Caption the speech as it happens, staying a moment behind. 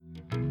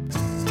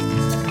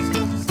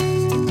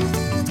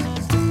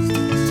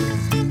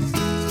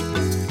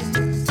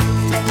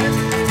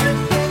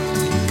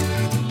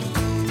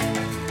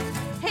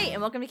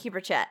welcome to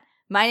Keeper Chat.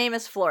 My name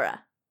is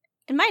Flora.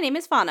 And my name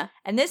is Fauna.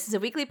 And this is a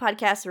weekly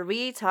podcast where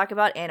we talk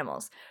about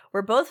animals.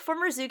 We're both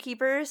former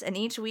zookeepers, and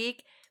each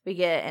week we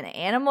get an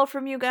animal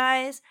from you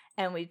guys,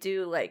 and we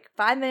do like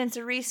 5 minutes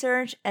of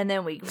research, and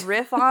then we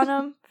riff on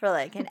them for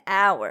like an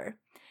hour.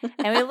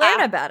 And we learn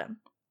about them.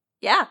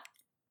 Yeah.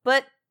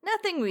 But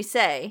nothing we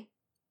say,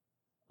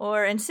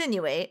 or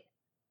insinuate,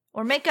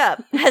 or make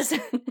up has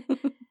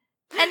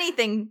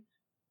anything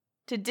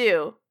to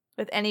do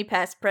with any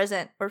past,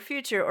 present, or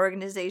future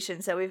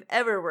organizations that we've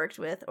ever worked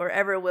with or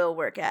ever will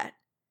work at.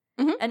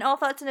 Mm-hmm. And all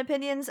thoughts and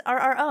opinions are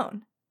our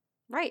own.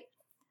 Right.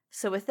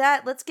 So with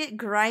that, let's get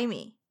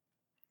grimy.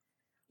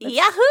 Let's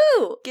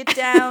Yahoo! get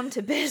down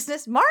to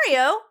business.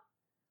 Mario!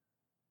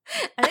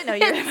 I didn't know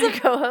you were my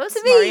co-host,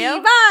 It's me,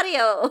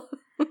 Mario!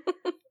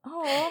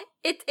 Oh.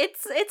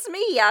 It's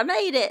me. I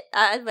made it.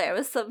 There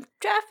was some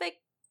traffic.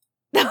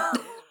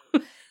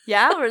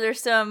 Yeah, were there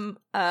some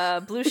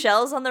blue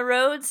shells on the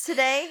roads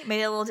today? Made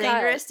it a little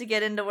dangerous to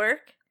get into work?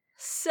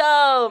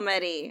 So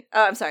many.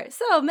 Oh, I'm sorry.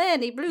 So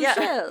many blue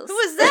shells. Who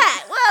was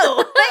that?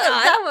 Whoa, hang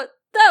on.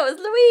 that was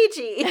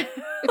Luigi.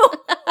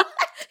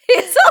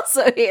 He's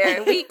also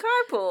here. We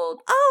carpooled.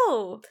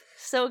 Oh,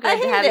 so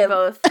good to have you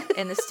both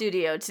in the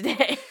studio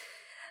today.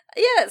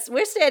 Yes,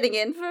 we're standing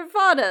in for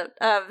Fauna.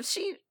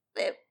 She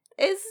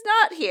is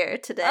not here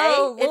today.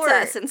 Oh, Lord.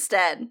 It's us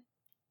instead.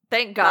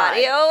 Thank God.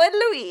 Mario and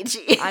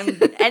Luigi. I'm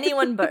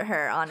anyone but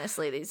her,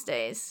 honestly, these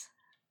days.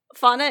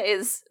 Fauna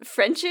is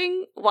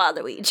Frenching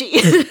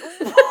Waluigi.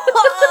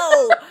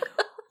 Whoa!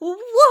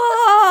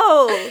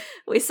 Whoa!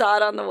 We saw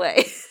it on the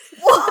way.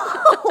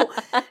 Whoa!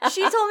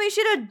 She told me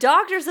she had a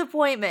doctor's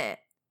appointment.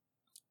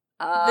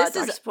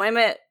 Doctor's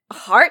appointment.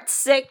 Heart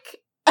sick.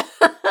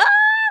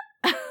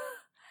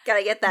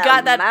 Gotta get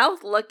Got that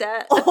mouth looked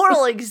at.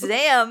 Oral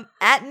exam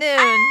at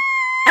noon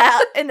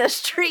out in the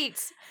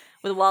streets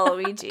with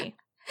Waluigi.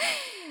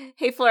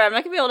 Hey Flora, I'm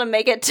not gonna be able to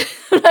make it.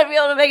 I'm not gonna be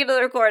able to make it to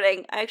the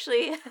recording. I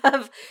actually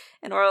have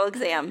an oral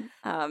exam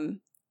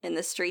in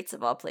the streets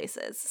of all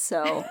places,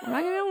 so I'm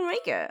not gonna be able to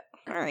make it.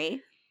 All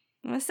right,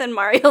 I'm gonna send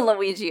Mario and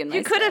Luigi in my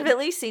You could have stead. at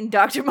least seen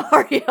Dr.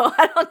 Mario.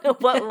 I don't know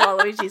what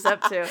Waluigi's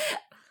up to.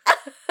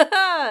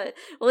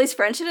 Well, he's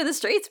Frenching in the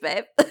streets,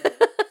 babe.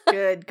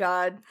 Good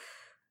God.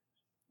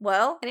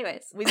 Well,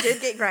 Anyways, we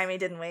did get grimy,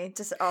 didn't we?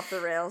 Just off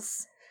the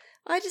rails.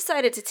 I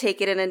decided to take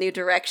it in a new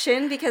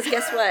direction because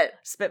guess what?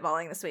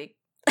 Spitballing this week.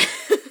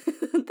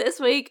 This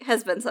week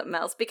has been something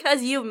else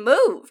because you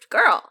moved,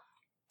 girl.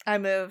 I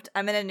moved.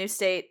 I'm in a new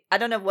state. I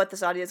don't know what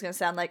this audio is going to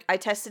sound like. I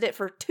tested it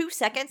for 2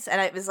 seconds and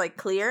it was like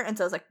clear. And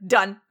so I was like,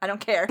 done. I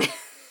don't care.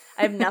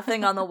 I have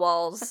nothing on the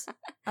walls.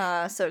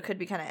 So it could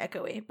be kind of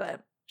echoey,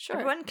 but Sure.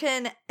 everyone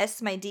can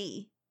S my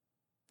D.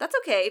 That's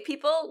okay.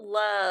 People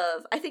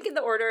love, I think in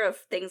the order of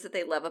things that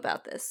they love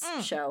about this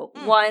show.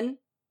 Mm. 1,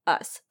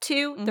 us.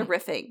 2, the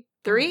riffing.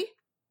 3,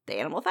 the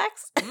animal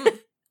facts.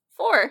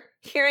 4,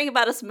 hearing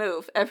about us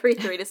move every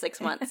 3 to 6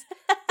 months.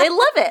 They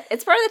love it.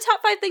 It's part of the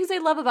top 5 things they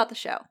love about the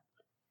show.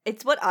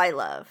 It's what I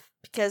love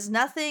because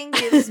nothing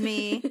gives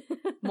me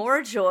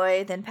more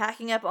joy than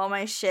packing up all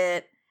my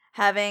shit,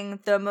 having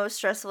the most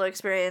stressful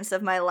experience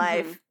of my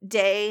life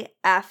day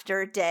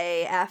after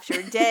day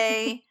after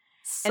day,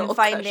 and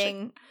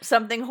finding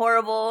something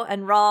horrible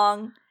and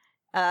wrong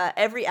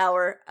every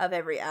hour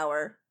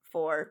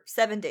for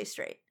 7 days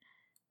straight.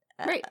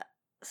 Right.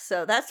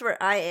 So that's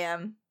where I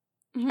am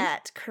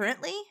at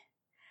currently.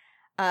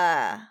 You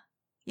know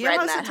Riding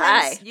how that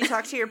sometimes high. you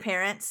talk to your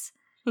parents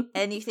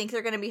and you think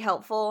they're going to be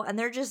helpful and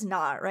they're just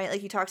not, right?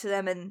 Like you talk to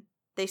them and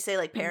they say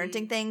like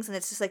parenting things and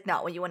it's just like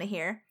not what you want to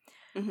hear.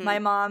 My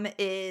mom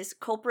is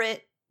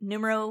culprit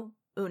numero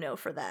uno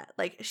for that.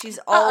 Like she's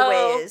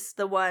always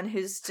the one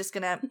who's just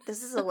gonna,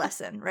 this is a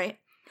lesson, right?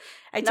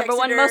 I Number texted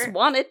 1 her most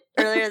wanted.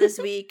 earlier this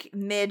week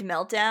mid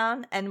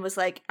meltdown and was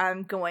like,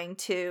 I'm going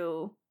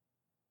to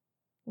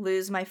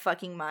lose my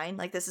fucking mind.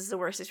 Like this is the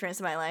worst experience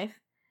of my life.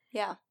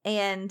 Yeah.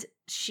 And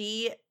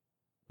she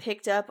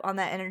picked up on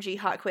that energy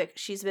hot quick.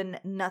 She's been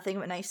nothing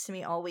but nice to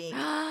me all week.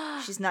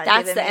 She's not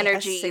That's given the me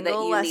energy a that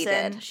single you lesson.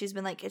 needed. She's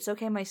been like, it's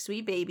okay, my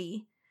sweet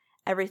baby.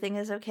 Everything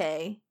is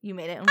okay. You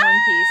made it in one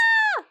piece.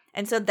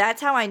 And so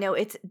that's how I know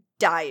it's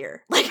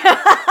dire. Like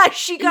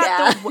she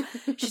got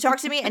she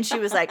talked to me and she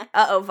was like,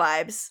 uh-oh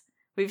vibes.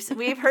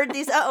 We've heard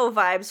these uh-oh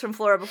vibes from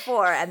Flora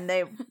before and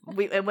it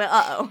went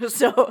uh-oh.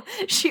 So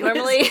she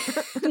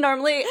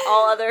Normally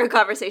all other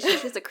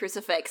conversations she's a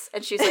crucifix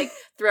and she's like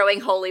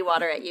throwing holy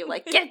water at you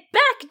like, get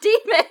back,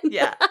 demon.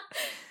 Yeah.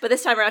 But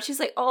this time around she's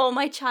like, oh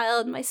my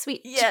child, my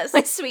sweet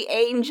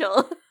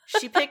angel.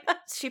 She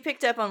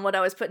picked up on what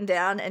I was putting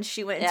down and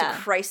she went into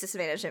crisis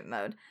management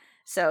mode.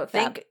 So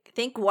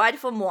think wide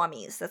for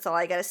mommies. That's all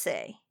I gotta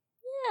say.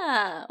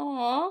 Yeah.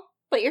 Aw.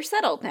 But you're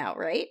settled now,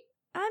 right?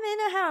 I'm in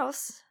a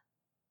house.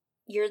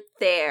 You're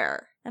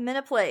there. I'm in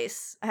a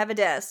place. I have a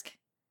desk.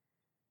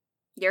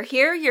 You're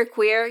here, you're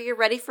queer, you're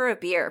ready for a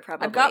beer,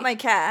 probably. I've got my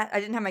cat. I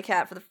didn't have my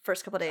cat for the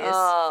first couple days.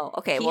 Oh,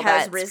 okay. He Well,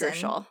 has that's risen.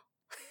 crucial.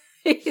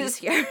 He's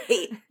here.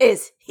 He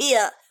is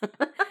here.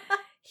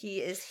 He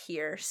is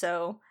here.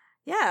 So,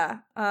 yeah.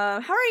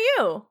 How are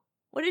you?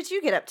 What did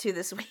you get up to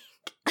this week?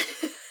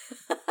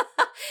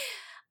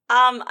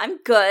 I'm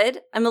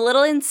good. I'm a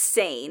little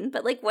insane,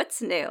 but like,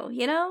 what's new?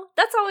 You know,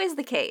 that's always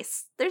the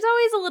case. There's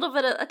always a little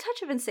bit of a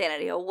touch of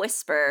insanity, a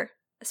whisper,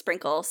 a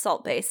sprinkle,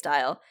 Salt Bae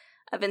style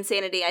of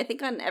insanity. I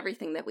think on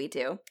everything that we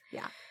do.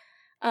 Yeah.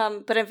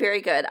 But I'm very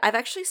good. I've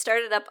actually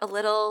started up a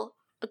little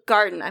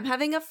garden. I'm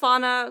having a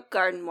fauna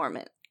garden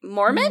mormont.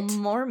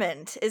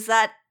 Mormont. Is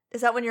that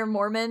when you're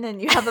Mormon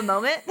and you have a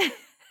moment?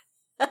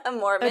 A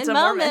Mormon It's a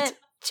moment.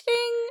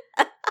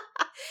 Ching.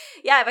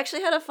 Yeah, I've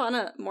actually had a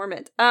fauna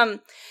mormont.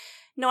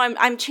 No,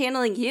 I'm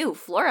channeling you,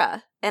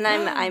 Flora, and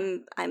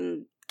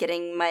I'm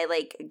getting my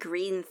like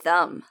green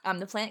thumb. I'm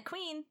the plant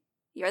queen.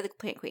 You're the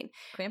plant queen.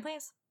 Queen of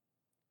plants.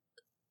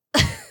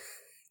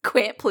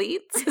 Quant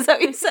please? Is that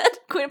what you said?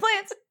 Queen of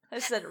plants. I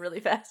said it really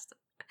fast.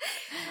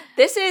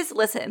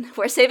 Listen,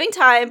 we're saving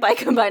time by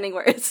combining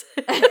words.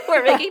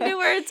 We're making new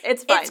words.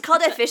 It's fine. It's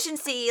called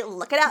efficiency.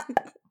 Look it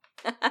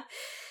up.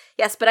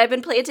 Yes, but I've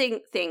been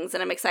planting things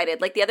and I'm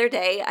excited. Like the other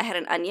day, I had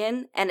an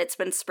onion and it's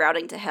been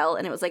sprouting to hell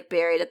and it was like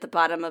buried at the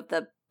bottom of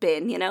the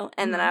bin, you know?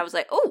 And then I was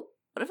like, oh,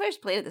 what if I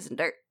just planted this in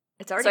dirt?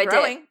 It's already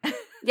growing.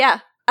 Yeah.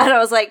 And I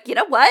was like, you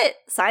know what?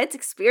 Science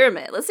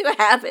experiment. Let's see what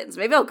happens.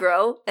 Maybe I'll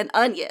grow an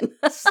onion.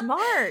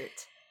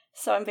 Smart.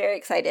 So I'm very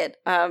excited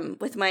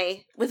with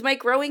my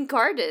growing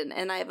garden.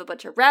 And I have a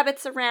bunch of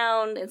rabbits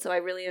around. And so I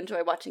really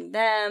enjoy watching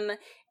them.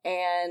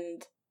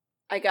 And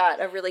I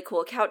got a really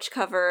cool couch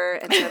cover,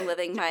 and so I'm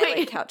living my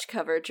like couch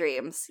cover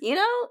dreams. You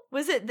know?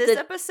 Was it this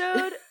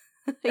episode?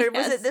 Or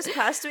was Yes. it this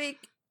past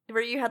week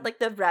where you had like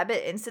the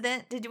rabbit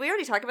incident? Did we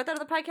already talk about that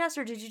on the podcast,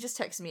 or did you just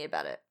text me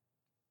about it?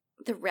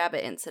 The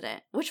rabbit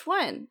incident. Which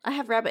one? I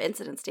have rabbit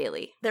incidents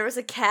daily. There was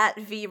a cat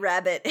v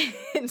rabbit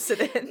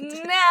incident.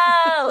 No!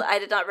 I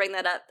did not bring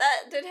that up.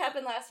 That did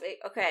happen last week.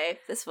 Okay.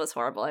 This was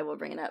horrible. I will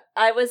bring it up.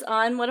 I was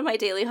on one of my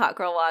daily hot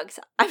girl walks.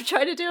 I'm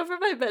trying to do it for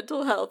my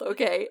mental health,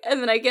 okay?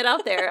 And then I get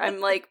out there. I'm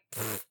like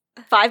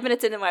 5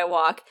 minutes into my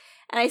walk,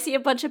 and I see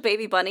a bunch of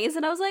baby bunnies,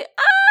 and I was like,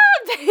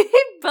 baby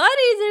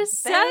bunnies are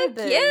so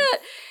Babies. cute.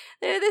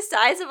 They're the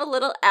size of a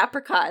little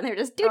apricot, and they're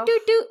just doot,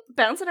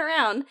 bouncing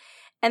around.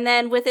 And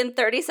then within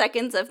 30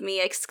 seconds of me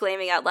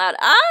exclaiming out loud,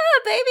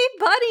 baby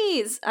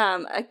bunnies!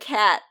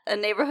 A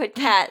neighborhood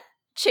cat,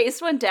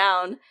 chased one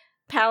down,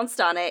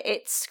 pounced on it,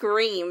 it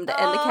screamed,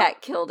 and the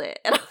cat killed it.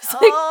 And I was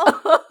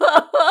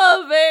like,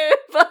 baby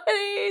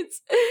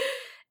bunnies!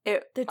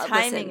 The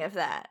timing of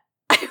that.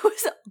 It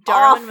was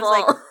Darwin awful.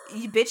 was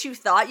like, bitch, you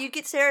thought you'd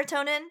get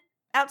serotonin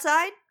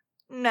outside?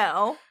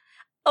 No.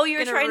 Oh, you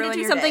were Gonna trying to ruin do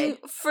your something day.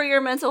 for your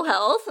mental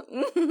health?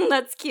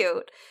 That's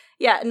cute.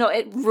 Yeah, no,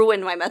 it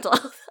ruined my mental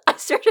health. I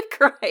started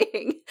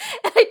crying.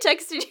 And I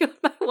texted you on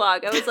my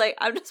walk. I was like,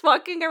 I'm just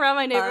walking around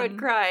my neighborhood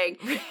crying.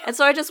 And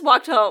so I just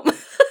walked home.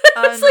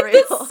 I was like,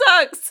 this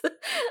sucks.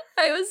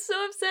 I was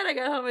so upset. I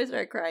got home, I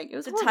started crying. It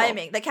was The horrible.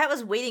 timing. The cat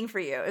was waiting for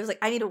you. It was like,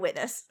 I need a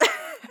witness.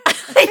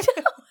 I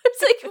know.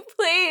 It's like,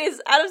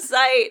 please, out of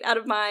sight, out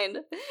of mind.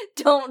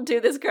 Don't do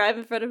this crime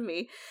in front of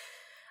me.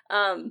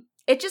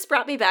 It just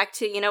brought me back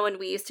to, you know, when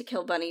we used to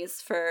kill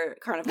bunnies for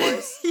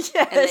carnivores Yes.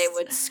 and they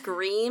would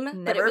scream, but it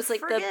Never was like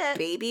forget. the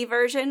baby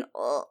version.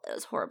 Oh, it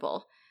was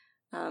horrible.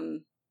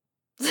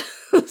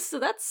 So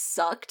that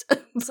sucked.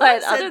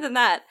 But other than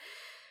that,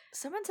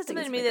 Someone said I think something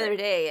to it's me been the other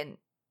good. day and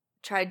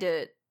tried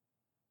to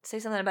say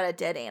something about a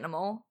dead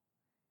animal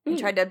and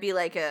tried to be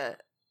like a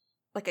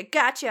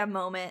gotcha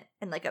moment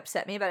and like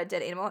upset me about a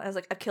dead animal. I was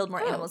like, I've killed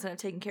more animals than I've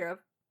taken care of.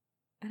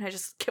 And I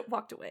just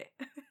walked away.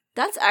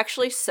 that's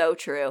actually so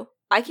true.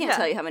 I can't Yeah.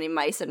 tell you how many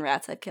mice and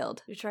rats I've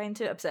killed. You're trying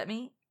to upset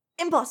me?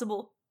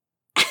 Impossible.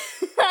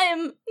 I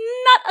am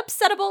not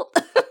upsettable.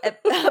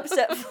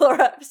 Upset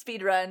Flora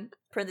speedrun,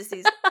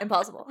 parentheses,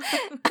 impossible.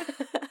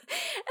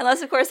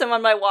 Unless, of course, I'm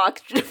on my walk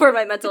for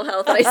my mental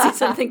health and I see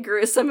something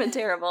gruesome and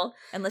terrible.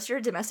 Unless you're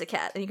a domestic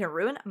cat, then you can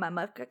ruin my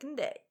motherfucking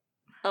day.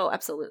 Oh,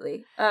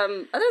 absolutely. Other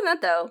than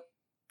that, though,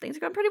 things are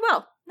going pretty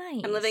well.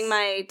 Nice. I'm living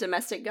my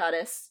domestic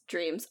goddess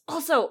dreams.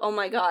 Also, oh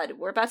my god,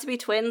 we're about to be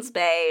twins,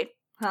 bae.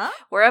 Huh?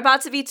 We're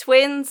about to be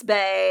twins,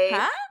 bae.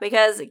 Huh?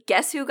 Because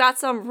guess who got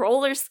some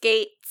roller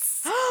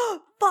skates?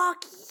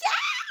 Fuck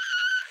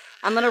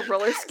yeah! I'm gonna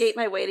roller skate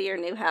my way to your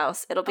new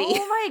house. It'll be.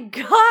 Oh my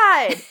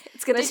god!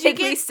 It's gonna Did you take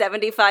me get-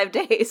 75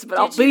 days, but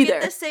I'll Did you be get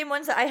there. the same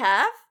ones that I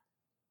have?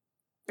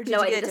 Or No,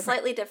 you I get did a different-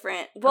 slightly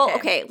different. Well, Okay.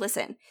 okay,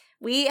 listen.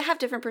 We have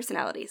different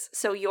personalities.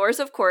 So yours,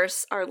 of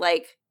course, are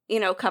like, you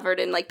know, covered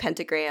in like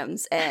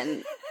pentagrams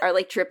and are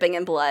like dripping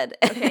in blood.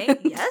 Okay,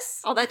 yes.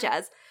 All that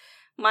jazz.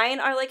 Mine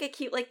are like a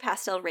cute, like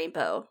pastel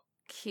rainbow,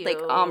 Cute.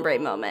 like ombre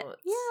moment.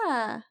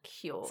 Yeah.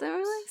 Cute. So I'm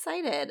really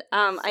excited.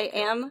 I cute.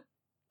 am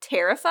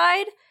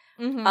terrified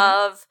Mhm.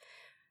 of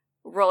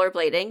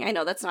rollerblading. I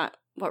know that's not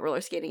what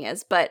roller skating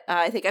is, but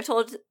I think I've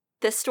told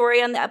this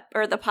story on the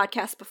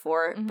podcast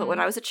before. But when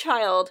I was a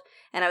child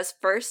and I was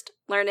first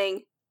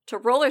learning to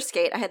roller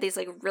skate, I had these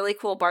like really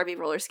cool Barbie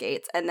roller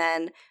skates, and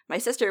then my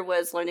sister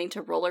was learning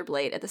to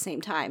rollerblade at the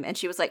same time, and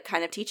she was like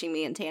kind of teaching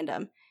me in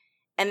tandem.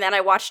 And then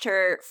I watched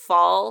her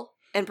fall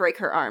and break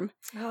her arm.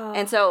 Oh,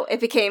 And so it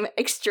became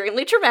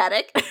extremely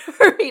traumatic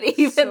for me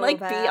to even So like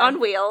bad. be on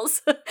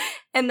wheels.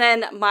 And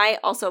then my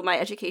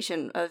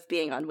education of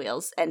being on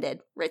wheels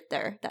ended right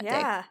there that day.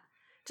 yeah.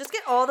 Just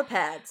get all the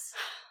pads.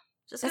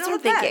 Just That's get all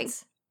what the I'm thinking.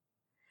 pads.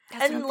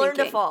 That's And what I'm learn to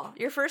thinking. fall.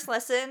 Your first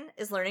lesson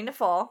is learning to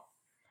fall.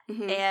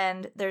 Mhm.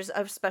 And there's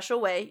a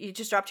special way. You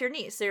just drop to your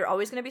knees. So you're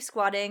always going to be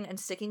squatting and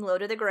sticking low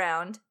to the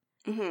ground.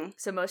 Mhm.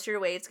 So most of your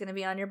weight's going to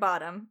be on your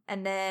bottom.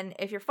 And then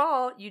if you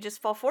fall, you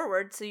just fall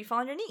forward. So you fall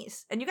on your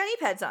knees. And you got knee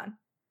pads on.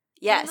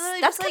 Yes, You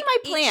literally that's just, kind like,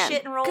 of my plan. Eat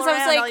shit and roll 'Cause around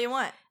I was like, all you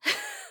want.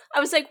 I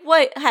was like,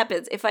 what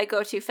happens if I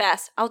go too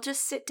fast? I'll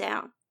just sit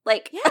down.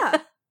 Like,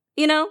 Yeah.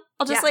 you know,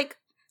 I'll just Yeah. like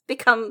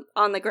become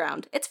on the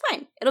ground. It's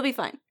fine. It'll be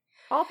fine.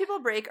 All people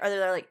break are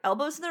their like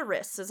elbows and their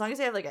wrists. So as long as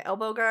you have like an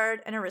elbow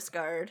guard and a wrist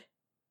guard,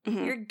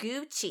 Mhm. you're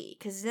Gucci.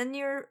 Because then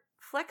you're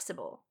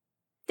flexible.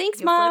 Thanks,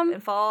 You can Mom. flip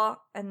and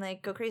fall and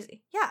like go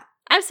crazy. Yeah.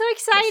 I'm so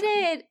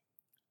excited.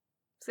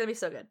 It's going to be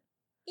so good.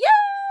 Yay!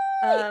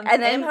 And And then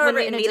then however, when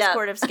we in a meet up-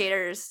 Discord of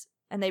skaters,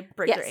 and they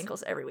break their Yes.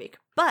 ankles every week.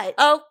 But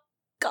Oh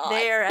God.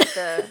 they're at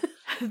the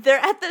they're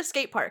at the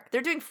skate park.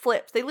 They're doing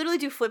flips. They literally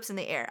do flips in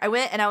the air. I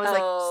went and I was Oh.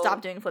 like,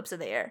 stop doing flips in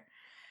the air.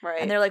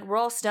 right. And they're like, we're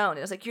all stoned.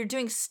 I was like, you're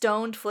doing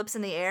stoned flips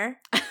in the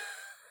air?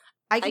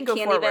 I can go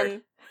can't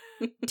forward.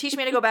 even Teach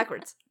me to go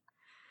backwards.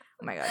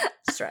 Oh my god,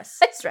 stress.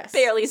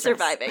 barely Stress.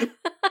 surviving.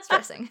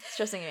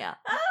 Stressing me out.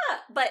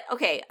 But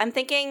okay, I'm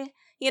thinking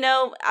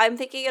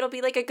it'll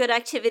be like a good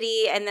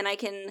activity, and then I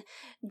can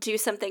do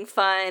something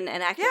fun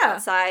and active Yeah.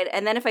 outside.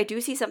 And then if I do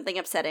see something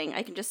upsetting,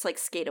 I can just like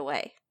skate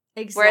away.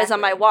 Exactly. Whereas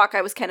on my walk,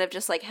 I was kind of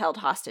just like held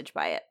hostage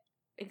by it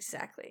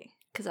exactly.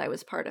 because I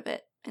was part of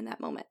it in that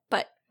moment.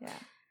 But Yeah.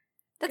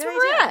 that's Good where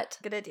we're idea. at.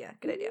 Good idea.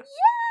 Good idea.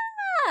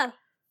 Yeah.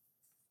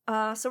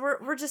 So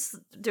we're just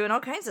doing all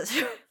kinds of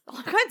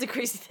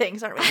crazy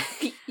things, aren't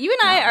we? You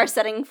and I are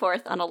setting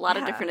forth on a lot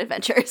of Yeah. different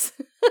adventures.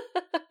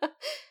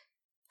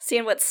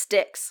 Seeing what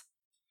sticks.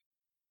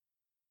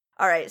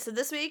 All right, so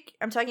this week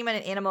I'm talking about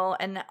an animal,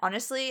 and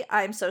honestly,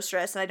 I'm so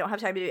stressed and I don't have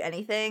time to do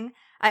anything.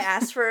 I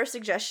asked for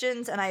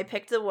suggestions, and I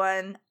picked the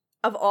one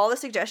of all the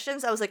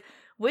suggestions. I was like,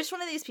 which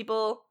one of these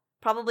people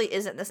probably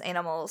isn't this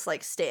animal's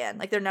like stan,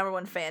 like their number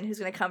one fan, who's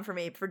going to come for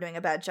me for doing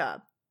a bad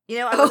job? You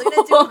know, I wasn't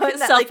going to do one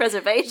that like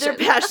Self-preservation. they're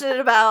passionate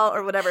about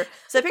or whatever.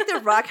 So I picked the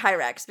rock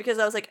hyrax because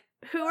I was like,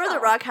 who are the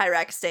Oh. rock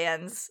hyrax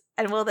stands,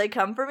 and will they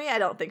come for me? I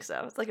don't think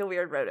so. It's like a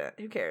weird rodent.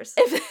 Who cares?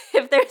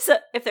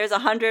 If there's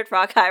 100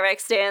 rock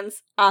Hyrax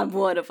stands, I'm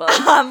one of them.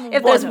 I'm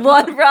If one there's of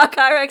one them. rock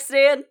Hyrax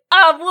stand,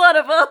 I'm one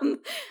of them.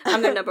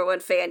 I'm their number one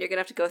fan. You're gonna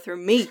have to go through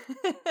me.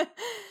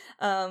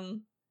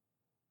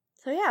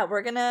 So yeah,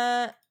 we're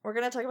gonna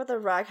talk about the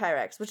rock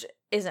hyrax, which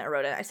isn't a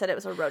rodent. I said it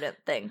was a rodent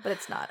thing, but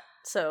it's not.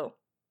 So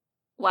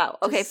Wow.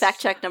 Okay, Just fact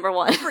check number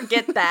 1.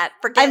 forget that.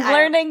 I'm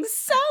learning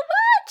so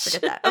much.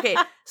 Forget that. Okay,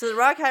 so the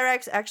rock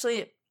hyrax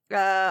actually,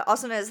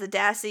 also known as the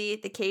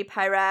dassy, the Cape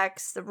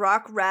hyrax, the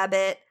rock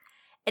rabbit,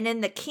 and in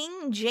the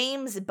King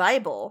James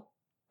Bible,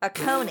 a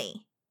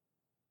coney.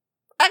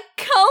 A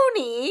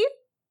coney.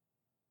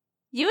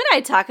 You and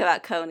I talk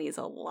about conies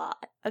a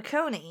lot, A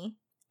coney,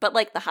 but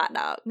like the hot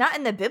dog. not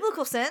in the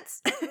biblical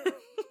sense.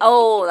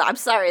 Oh, I'm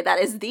sorry. That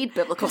is the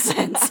biblical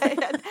sense.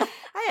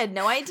 I had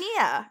no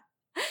idea.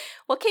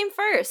 What came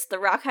first, the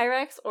rock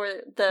Hyrax or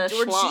the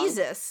Or schlong?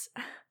 Jesus.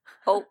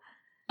 Oh,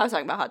 I was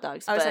talking about hot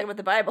dogs. I was but talking about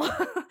the Bible.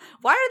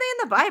 Why are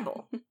they in the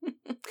Bible?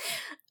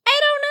 I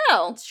don't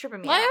know. It's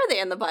tripping me Why out. are they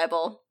in the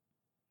Bible?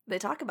 They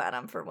talk about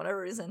them for whatever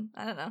reason.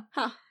 I don't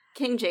know.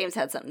 King James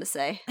had something to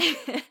say.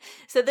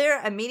 So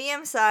they're a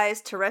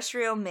medium-sized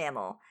terrestrial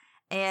mammal.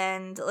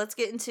 And let's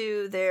get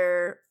into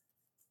their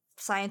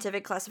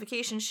scientific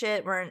classification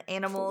shit. We're in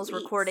animals,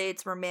 we're Please.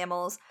 chordates, we're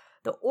mammals.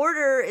 The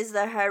order is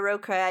the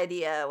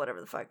Hyracoidea, whatever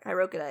the fuck.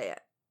 Hyracoidea.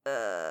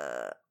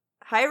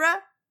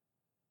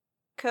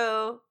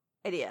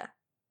 Hyracoidea.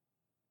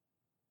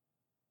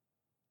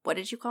 What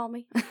did you call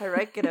me?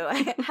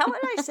 Hyracoidea. How would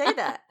I say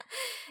that?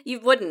 You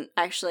wouldn't,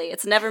 actually.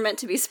 It's never meant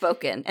to be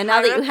spoken. And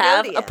now that you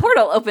have, a Hyracoidea.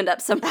 portal opened up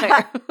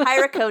somewhere.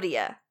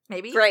 Hyracoidea.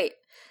 Maybe? Great.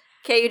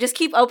 Okay, you just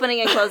keep opening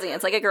and closing it.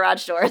 It's like a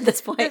garage door at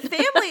this The point.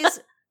 family's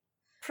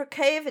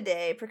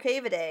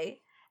Procavidae,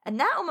 and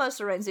that almost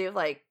reminds me of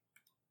like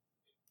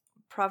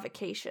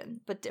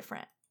provocation, but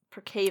different.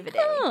 Procavidae.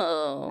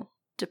 Oh,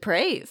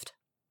 depraved.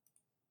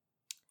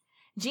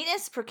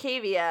 Genus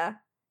Procavia,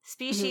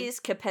 species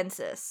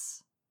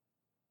Capensis.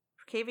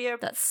 Procavia.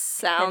 That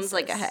sounds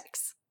like a Capensis.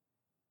 hex.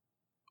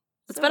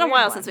 It's a been a weird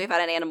while one. since we've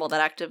had an animal that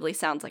actively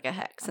sounds like a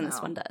hex, and this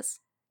know. one does.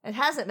 It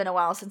hasn't been a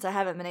while since I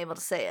haven't been able to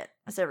say it.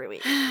 That's every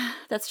week.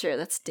 That's true.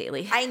 That's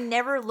daily. I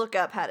never look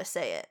up how to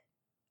say it.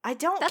 I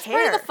don't That's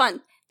care. part of the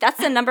fun. That's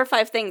the number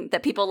 5 thing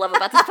that people love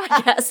about this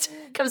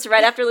podcast. Comes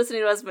right after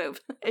listening to us move.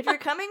 If you're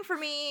coming for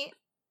me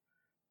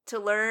to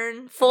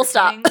learn, Full if you're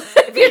stop. coming-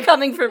 If you're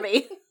coming for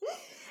me.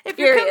 If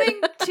you're Period.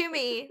 coming to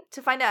me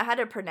to find out how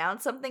to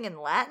pronounce something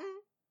in Latin,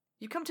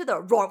 you come to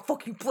the wrong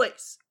fucking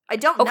place. I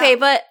don't know. Okay,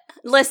 but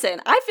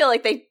listen, I feel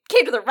like they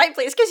came to the right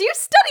place because you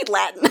studied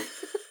Latin.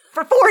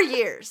 For 4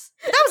 years.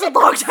 That was a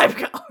long time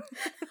ago.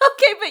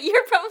 Okay, Okay, but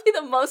you're probably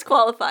the most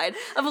qualified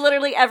of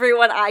literally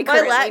everyone I My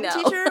currently Latin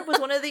know. teacher was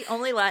one of the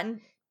only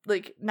Latin,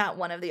 like, not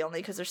one of the only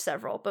because there's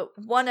several, but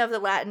one of the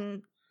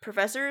Latin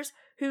professors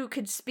who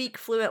could speak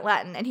fluent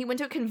Latin. And he went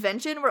to a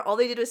convention where all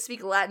they did was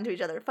speak Latin to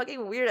each other. Fucking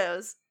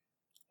weirdos.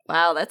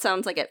 Wow, that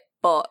sounds like it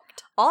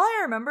fucked. All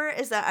I remember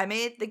is that I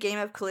made the game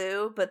of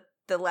Clue, but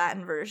the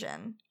Latin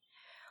version.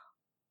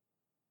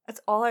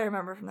 That's all I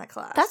remember from that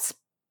class.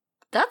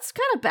 That's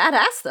kind of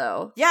badass,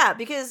 though. Yeah,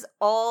 because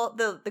all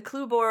the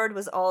Clue board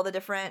was all the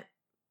different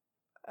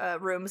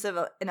rooms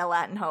in a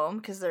Latin home,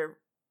 because their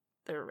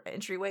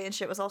entryway and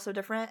shit was also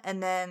different.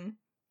 And then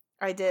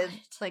I did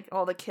like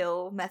all the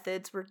kill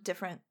methods were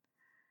different,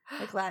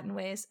 like Latin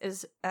ways.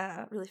 Is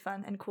really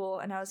fun and cool,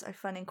 and I was a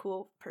fun and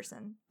cool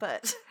person,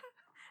 but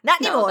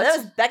not anymore. That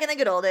was back in the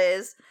good old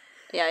days.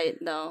 Yeah,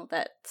 no,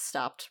 that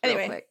stopped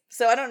real quick.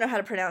 So I don't know how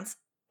to pronounce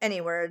any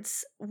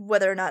words,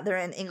 whether or not they're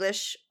in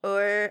English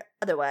or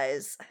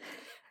otherwise.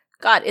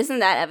 God, isn't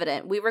that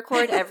evident? We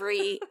record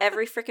every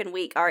freaking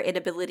week our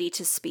inability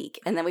to speak,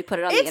 and then we put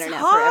it on the internet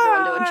for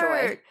everyone to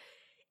enjoy.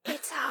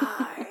 It's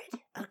hard,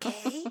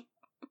 okay?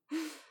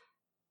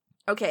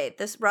 Okay,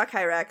 this rock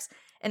hyrax.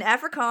 In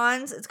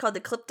Afrikaans, it's called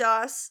the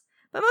klipdos,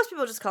 but most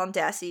people just call them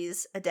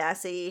dassies, a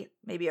dassie,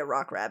 maybe a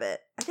rock rabbit.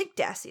 I think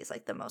dassie is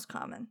like the most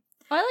common.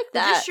 Oh, I like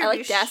that. I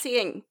like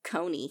dassie and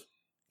coney.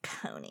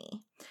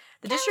 Coney.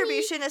 The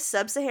distribution is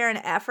sub-Saharan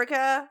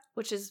Africa,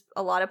 which is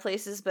a lot of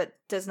places, but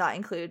does not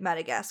include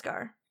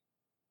Madagascar.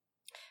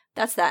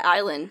 That's that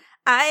island.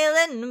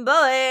 Island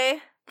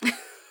boy.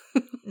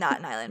 Not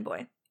an island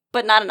boy.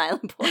 But not an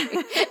island boy.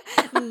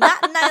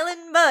 Not an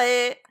island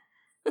boy.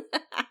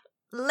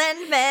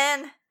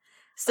 Landman.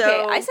 So,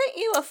 okay, I sent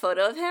you a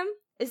photo of him.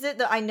 Is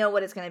it I know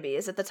what it's going to be.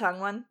 Is it the tongue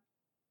one?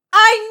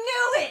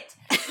 I knew it!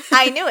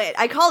 I knew it.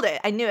 I called it.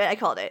 I knew it. I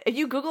called it. If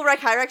you Google Rock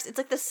Hyrax, it's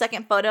like the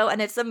second photo,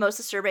 and it's the most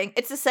disturbing.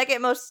 It's the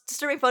second most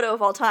disturbing photo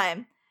of all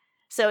time.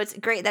 So it's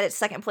great that it's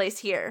second place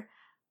here.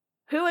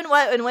 Who and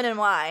what and when and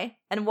why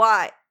and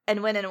why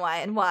and when and why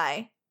and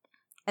why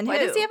and why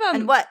who does he have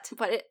and what?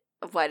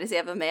 Why does he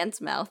have a man's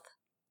mouth?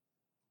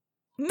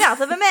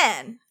 Mouth of a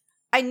man.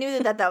 I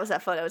knew that was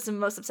that photo. It's the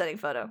most upsetting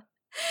photo.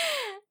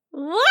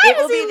 Why it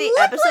will be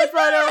the episode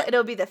photo.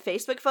 It'll be the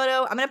Facebook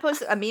photo. I'm gonna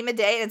post a meme a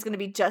day, and it's gonna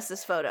be just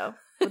this photo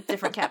with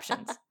different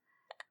captions.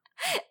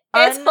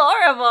 It's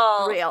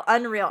horrible.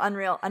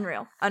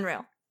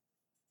 Unreal.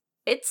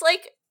 It's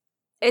like,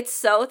 it's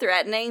so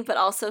threatening, but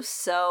also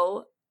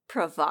so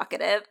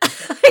provocative.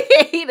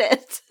 I hate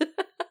it.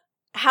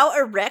 How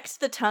erect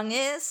the tongue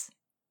is.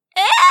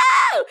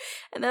 Ew!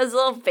 And those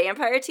little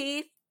vampire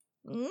teeth.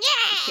 Yeah.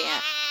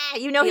 Can't.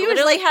 You know, he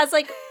literally has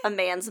like a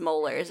man's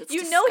molars. It's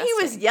you disgusting. know he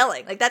was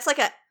yelling. Like, that's like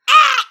a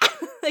ah!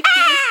 Like,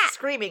 he was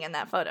screaming in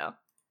that photo.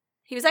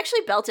 He was actually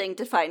belting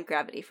Defying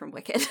Gravity from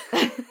Wicked,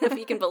 if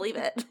you can believe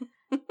it.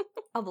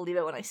 I'll believe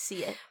it when I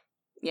see it.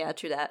 Yeah,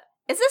 true that.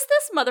 Is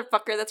this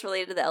motherfucker that's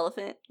related to the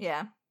elephant?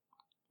 Yeah.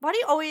 Why do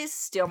you always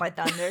steal my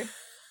thunder?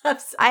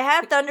 I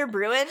have thunder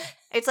brewing.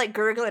 It's like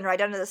gurgling right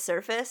under the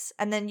surface,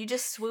 and then you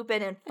just swoop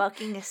in and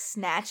fucking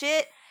snatch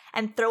it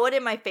and throw it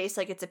in my face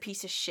like it's a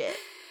piece of shit.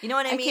 You know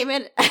what I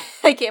mean?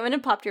 I came in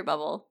and popped your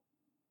bubble.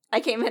 I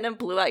came in and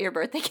blew out your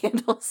birthday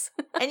candles.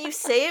 And you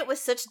say it with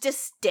such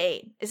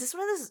disdain. Is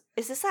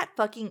this that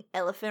fucking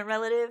elephant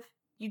relative?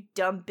 You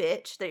dumb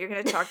bitch that you're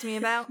gonna talk to me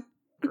about?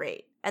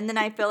 Great. And then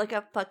I feel like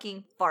a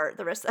fucking fart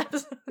the rest of the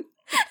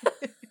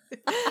episode.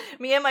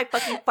 Me and my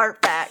fucking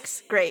fart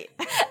facts. Great.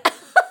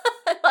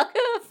 Welcome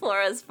to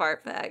Flora's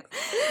fart facts.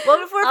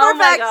 Welcome to Flora's fart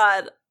facts. Oh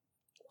my god.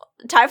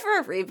 Time for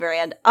a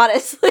rebrand,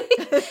 honestly.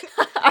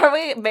 Are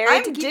we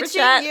married to keep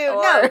chat? You.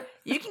 Or... No,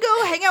 you can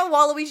go hang out with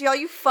Waluigi all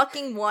you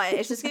fucking want.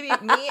 It's just gonna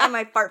be me and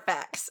my fart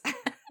facts.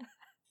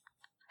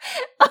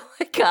 Oh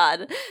my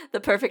god. The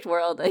perfect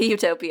world, a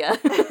utopia.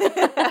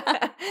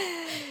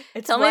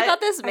 Tell me about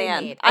this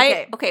man.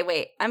 Okay,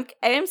 wait. I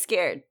am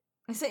scared.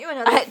 I sent you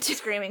another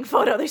screaming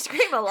photo. They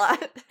scream a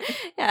lot.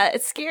 Yeah,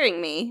 it's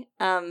scaring me.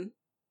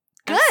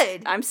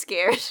 Good. I'm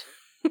scared.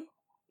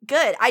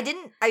 Good. I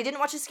didn't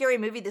watch a scary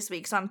movie this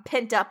week, so I'm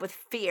pent up with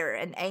fear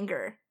and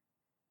anger.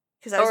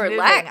 Because I was moving.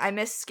 I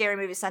missed Scary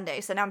Movie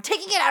Sunday, so now I'm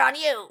taking it out on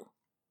you.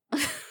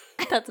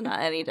 That's not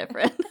any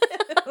different.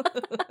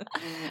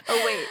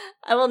 Oh, wait.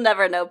 I will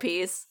never know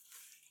peace.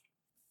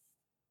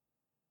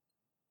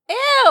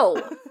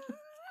 Ew!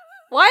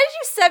 Why did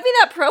you send me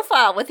that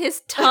profile with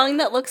his tongue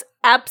that looks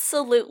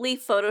absolutely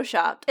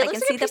photoshopped? I can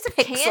see the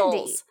pixels.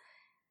 Candy.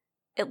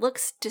 It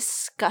looks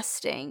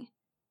disgusting.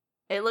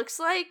 It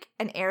looks like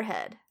an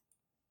airhead.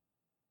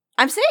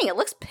 I'm saying it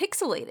looks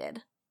pixelated.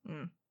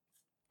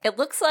 It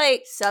looks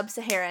like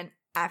sub-Saharan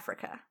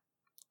Africa.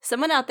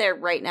 Someone out there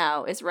right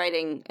now is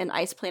writing an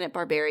Ice Planet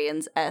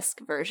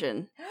Barbarians-esque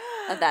version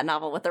of that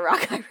novel with the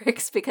rock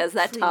hyrax because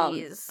that tongue.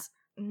 Please,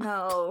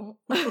 no.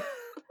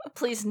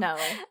 Please, no.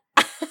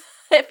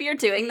 If you're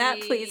doing that,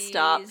 please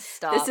stop.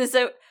 This is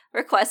a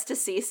request to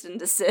cease and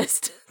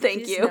desist.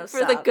 Thank you. No,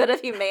 for the good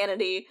of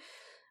humanity.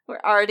 We're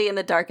already in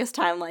the darkest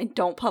timeline.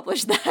 Don't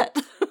publish that.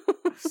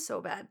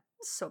 So bad.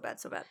 So bad.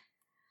 So bad.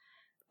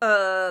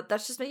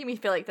 That's just making me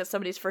feel like that's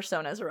somebody's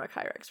persona as a Rock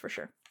Hyrax for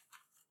sure.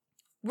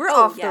 We're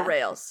off the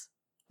rails.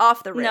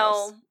 Off the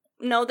rails.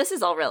 No, this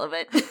is all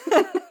relevant.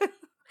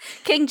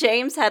 King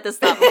James had this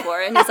thought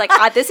before, and he's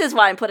like, this is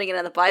why I'm putting it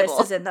in the Bible.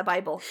 This is in the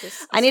Bible.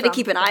 I need to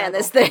keep an eye on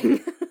this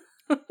thing.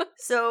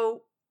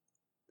 So,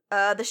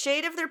 the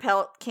shade of their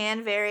pelt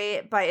can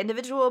vary by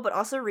individual, but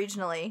also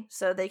regionally.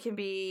 So they can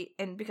be,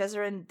 and because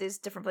they're in these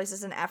different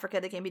places in Africa,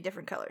 they can be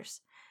different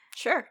colors.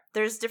 Sure.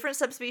 There's different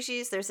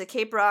subspecies. There's the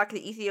Cape rock,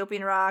 the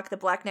Ethiopian rock, the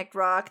black-necked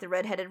rock, the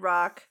red-headed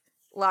rock.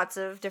 Lots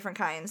of different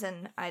kinds,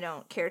 and I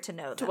don't care to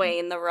know them.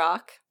 Dwayne the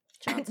Rock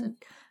Johnson.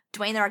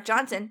 Dwayne the Rock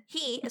Johnson.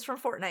 He is from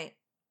Fortnite.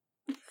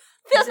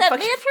 That's that man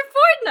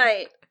from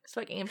Fortnite. He's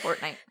fucking in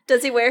Fortnite.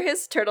 Does he wear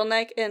his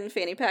turtleneck and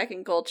fanny pack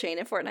and gold chain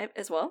in Fortnite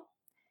as well?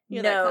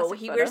 No,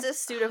 he wears a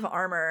suit of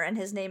armor, and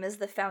his name is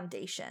the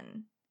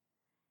Foundation.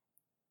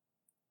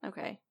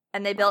 Okay.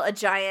 And they built a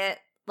giant,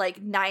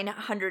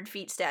 900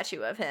 feet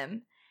statue of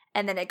him,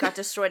 and then it got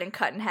destroyed and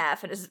cut in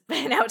half, and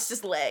now it's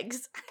just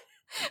legs.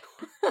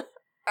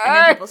 And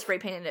then people spray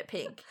painted it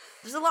pink.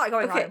 There's a lot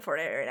going on in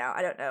Fortnite right now.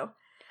 I don't know.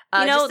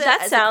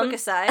 That sounds. A quick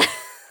aside.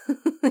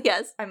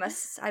 Yes,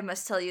 I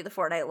must tell you the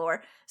Fortnite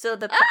lore. So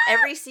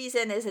every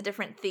season is a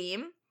different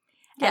theme,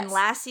 and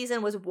last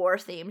season was war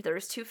themed. There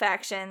was 2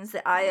 factions,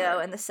 the IO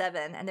and the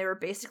Seven, and they were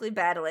basically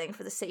battling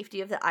for the safety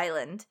of the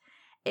island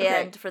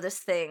and for this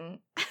thing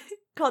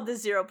called the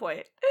 0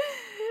 Point.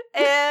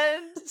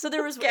 And so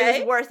it was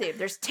war themed.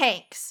 There's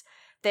tanks,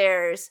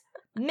 there's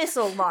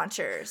missile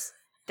launchers,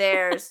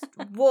 there's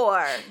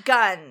war,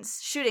 guns,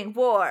 shooting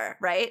war,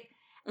 right?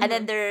 Mm-hmm. And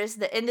then there's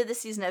the end of the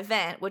season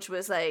event, which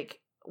was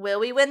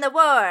will we win the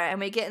war? And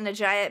we get in a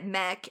giant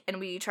mech and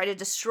we try to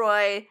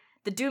destroy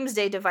the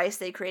doomsday device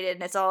they created,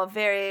 and it's all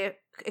very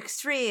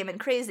extreme and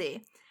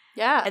crazy.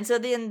 Yeah. And so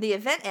then the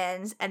event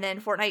ends, and then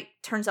Fortnite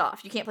turns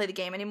off. You can't play the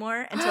game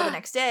anymore until the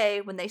next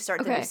day when they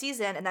start the new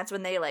season, and that's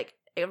when they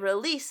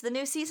release the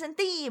new season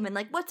theme, and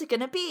what's it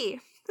gonna be?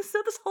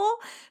 So this whole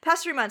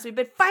past 3 months we've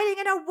been fighting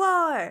in a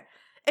war.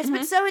 It's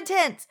been so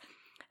intense.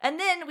 And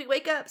then we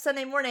wake up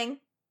Sunday morning,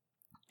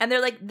 and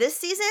they're like, this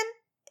season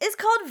is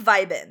called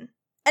Vibin'.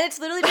 And it's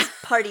literally just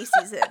party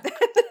season. And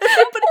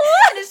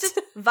it's just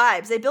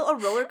vibes. They built a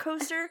roller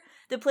coaster.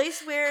 The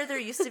place where there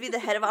used to be the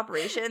head of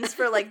operations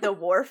for the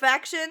war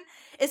faction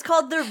is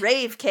called the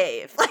Rave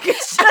Cave.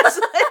 It's just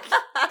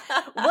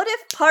what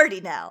if party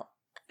now?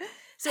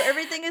 So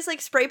everything is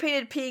spray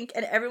painted pink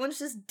and everyone's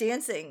just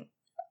dancing.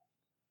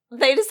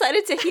 They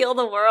decided to heal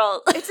the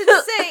world. It's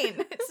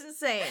insane. It's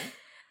insane.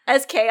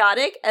 As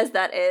chaotic as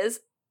that is,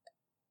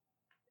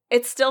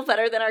 it's still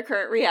better than our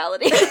current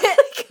reality.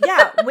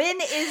 Yeah,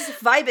 when is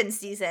Vibin'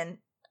 season?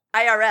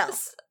 IRL.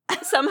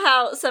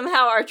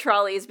 Somehow our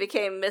trolleys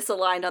became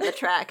misaligned on the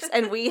tracks,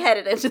 and we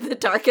headed into the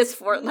darkest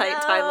Fortnite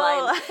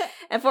timeline.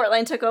 And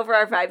Fortnite took over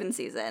our Vibin'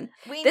 season.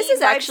 This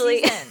is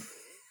actually,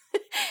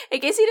 in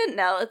case you didn't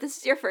know, if this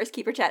is your first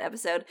Keeper Chat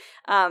episode,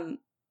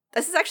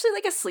 this is actually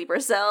a sleeper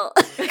cell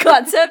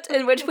concept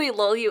in which we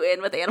lull you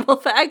in with animal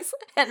facts,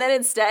 and then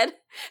instead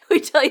we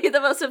tell you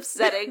the most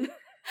upsetting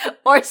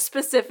or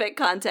specific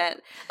content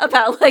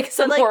about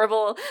some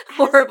horrible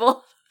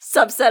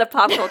subset of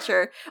pop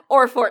culture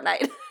or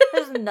Fortnite.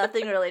 There's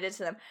nothing related to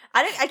them.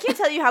 I can't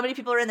tell you how many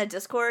people are in the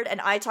Discord,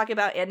 and I talk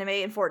about anime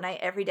and Fortnite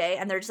every day,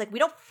 and they're just we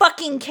don't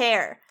fucking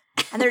care.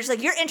 And they're just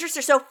your interests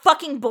are so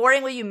fucking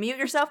boring, will you mute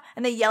yourself?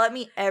 And they yell at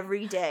me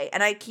every day,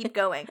 and I keep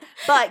going.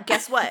 But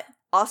guess what?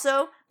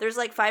 Also, there's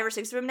 5 or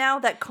 6 of them now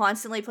that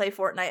constantly play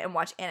Fortnite and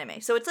watch anime.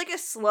 So it's a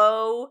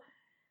slow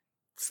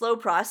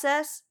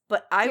process,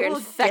 but You're will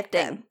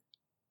infecting. Get them.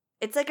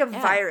 It's a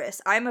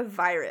virus. I'm a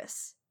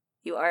virus.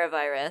 You are a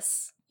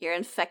virus. You're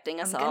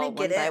infecting us all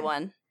one by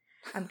one.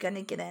 I'm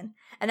gonna get in.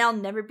 And I'll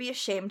never be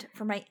ashamed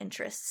for my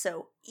interests,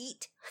 so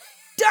eat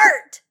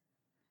dirt!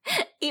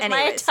 Eat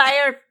my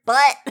entire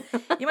butt!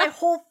 Eat my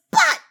whole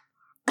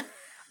butt!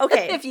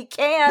 Okay. If you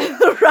can.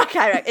 Rock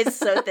Hyrax. It's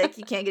so thick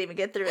you can't even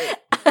get through it.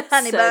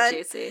 Honey so bun.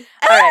 Juicy.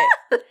 Alright.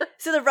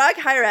 So the Rock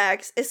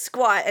Hyrax is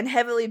squat and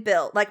heavily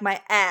built, like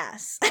my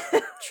ass.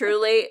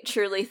 Truly,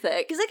 truly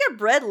thick. He's like a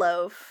bread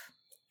loaf.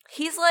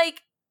 He's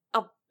like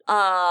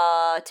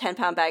a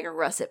 10-pound bag of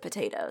russet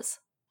potatoes.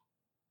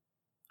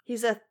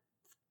 He's a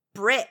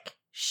brick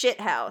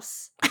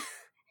shithouse.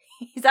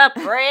 He's a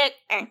brick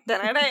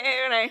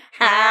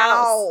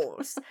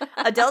house.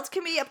 Adults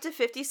can be up to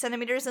 50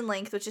 centimeters in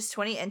length, which is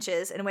 20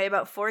 inches, and weigh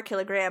about 4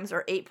 kilograms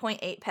or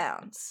 8.8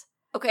 pounds.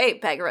 Okay,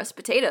 bag of russet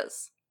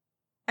potatoes.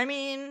 I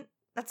mean,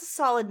 that's a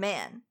solid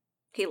man.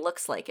 He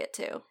looks like it,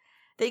 too.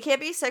 They can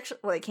be sexual.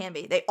 Well, they can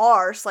be. They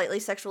are slightly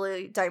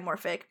sexually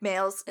dimorphic.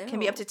 Males can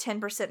be up to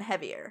 10%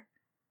 heavier.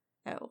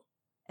 Oh.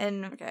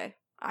 And okay.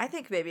 I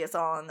think maybe it's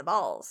all in the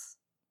balls.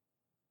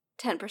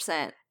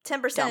 10%.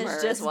 10%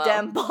 is just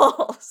dem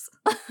balls.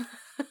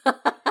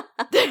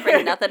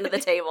 Bring nothing to the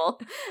table.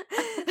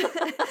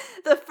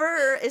 The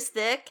fur is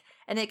thick,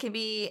 and it can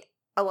be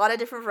a lot of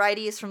different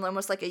varieties from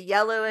almost like a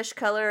yellowish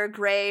color,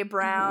 gray,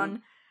 brown.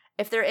 Mm-hmm.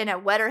 If they're in a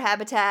wetter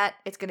habitat,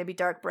 it's going to be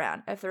dark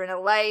brown. If they're in a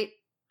light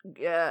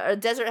a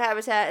desert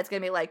habitat, it's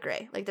gonna be light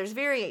gray. Like there's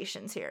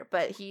variations here,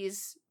 but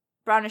he's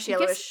brownish,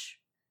 yellowish,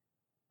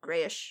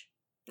 grayish.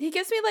 He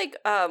gives me like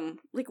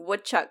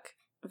woodchuck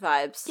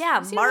vibes.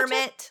 Yeah,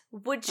 marmot,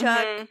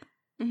 woodchuck,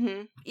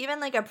 Mm-hmm. even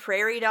like a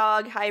prairie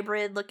dog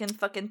hybrid looking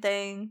fucking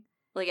thing.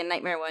 Like a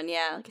nightmare one,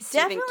 yeah. Like a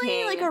Stephen Definitely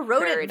King like a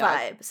prairie rodent dog.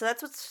 vibe. So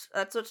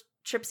that's what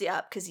trips you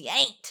up because he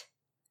ain't.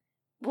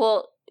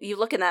 Well, you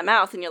look in that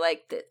mouth and you're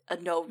like,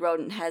 no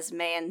rodent has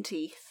man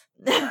teeth.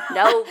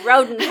 No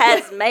rodent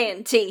has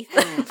man teeth.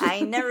 I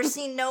ain't never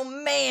seen no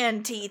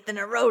man teeth in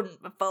a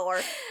rodent before.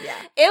 Yeah.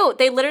 Ew,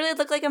 they literally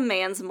look like a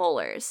man's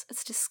molars.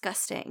 It's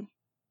disgusting.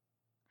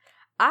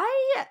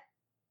 I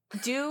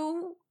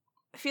do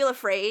feel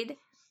afraid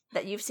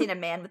that you've seen a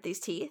man with these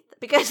teeth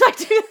because I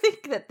do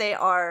think that they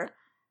are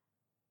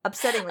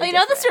upsettingly You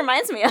know, this different.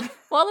 reminds me of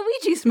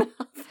Waluigi's mouth.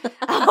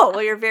 Oh,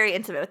 well, you're very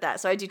intimate with that,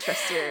 so I do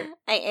trust your...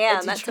 I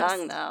am. do That trust-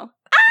 tongue, though.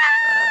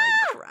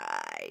 Oh,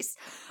 Christ.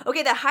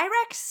 Okay, the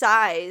Hyrax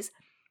size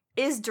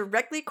is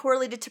directly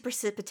correlated to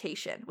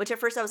precipitation, which at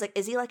first I was like,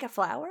 is he like a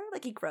flower?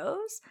 Like he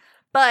grows?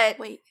 But,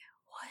 Wait,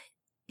 what?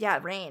 yeah,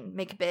 rain,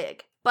 make it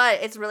big.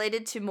 But it's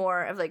related to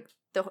more of like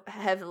the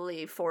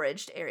heavily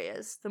foraged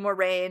areas. The more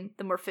rain,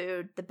 the more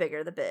food, the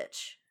bigger the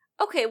bitch.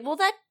 Okay, well,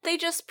 that they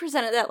just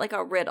presented that like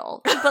a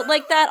riddle. But,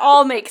 like, that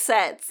all makes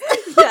sense.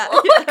 Yeah,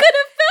 What yeah. kind of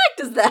fact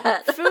is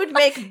that? Food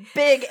make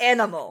big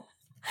animal.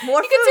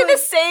 More You could say food. the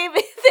same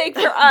thing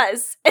for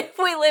us. If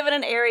we live in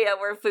an area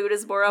where food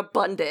is more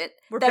abundant,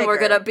 then we're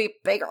bigger. gonna be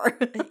bigger. What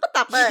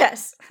the fuck?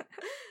 Yes.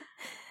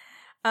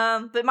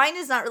 But mine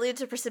is not related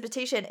to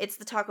precipitation. It's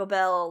the Taco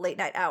Bell late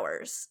night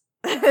hours.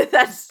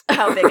 That's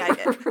how big I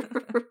get.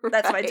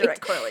 That's my Right.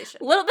 direct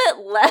correlation. A little bit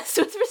less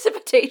with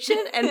precipitation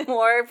and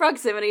more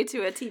proximity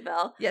to a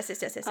T-Bell. Yes.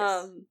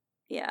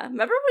 Yeah.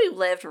 Remember when we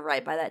lived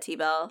right by that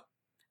T-Bell?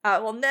 I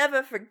will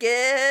never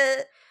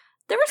forget.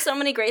 There were so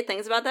many great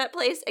things about that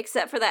place,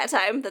 except for that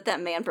time that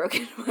man broke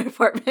into my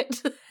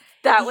apartment.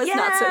 That was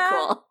not so Yeah.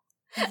 cool.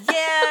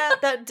 Yeah,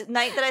 that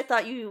night that I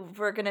thought you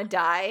were gonna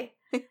die.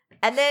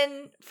 And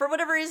then, for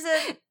whatever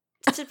reason,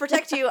 to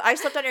protect you, I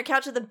slept on your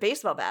couch with a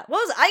baseball bat.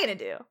 What was I gonna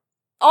do?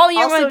 Oh, you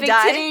Also were a big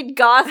die? titty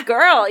goth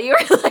girl. You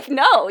were like,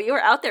 no, you were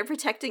out there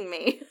protecting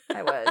me.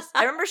 I was.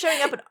 I remember showing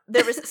up and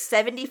there was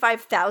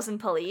 75,000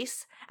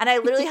 police, and I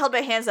literally held my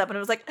hands up and it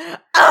was like,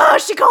 oh,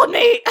 she called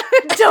me!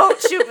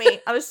 Don't shoot me!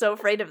 I was so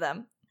afraid of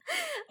them.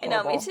 I know,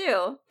 me Horrible.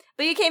 too.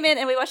 But you came in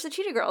and we watched the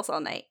Cheetah Girls all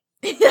night.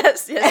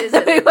 Yes. And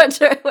then we went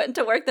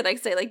to work the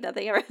next day like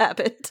nothing ever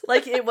happened.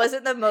 Like, it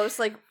wasn't the most,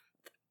 like,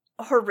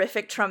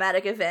 horrific,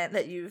 traumatic event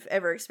that you've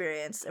ever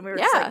experienced. And we were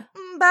just like,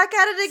 back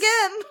at it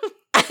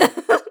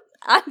again!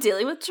 I'm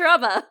dealing with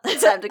trauma.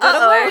 Time to go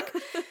to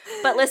work.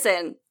 But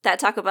listen, that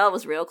Taco Bell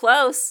was real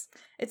close.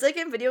 It's like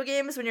in video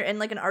games when you're in,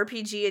 like, an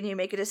RPG and you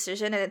make a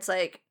decision and it's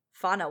like,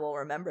 Fauna will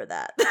remember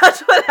that.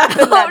 That's what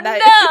happened that night.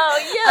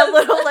 No, yes. A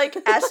little, like,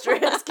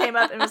 asterisk came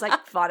up and was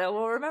like, Fauna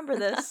will remember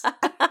this.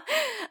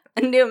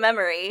 A new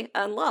memory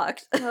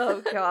unlocked.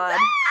 Oh, God.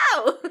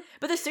 Ow!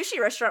 But the sushi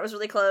restaurant was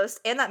really close,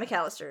 and that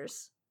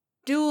McAllister's.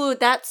 Dude,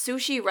 that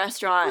sushi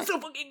restaurant. so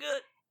fucking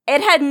good.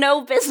 It had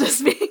no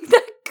business being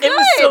that good. It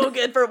was so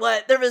good for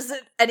what? There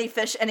wasn't any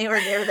fish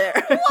anywhere near there.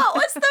 What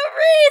was the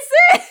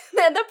reason?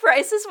 And the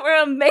prices were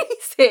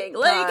amazing.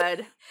 Like,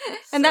 God. and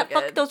So that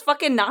good. those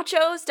fucking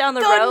nachos down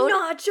the The road.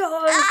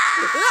 nachos!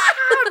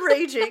 I'm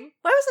raging.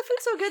 Why was the food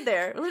so good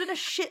there? We lived in a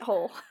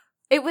shithole.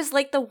 It was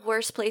like the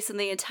worst place in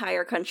the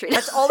entire country.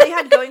 That's all they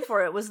had going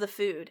for it was the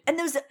food. And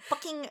those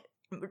fucking,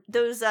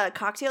 those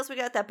cocktails we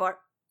got at that bar.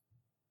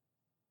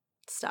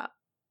 Stop.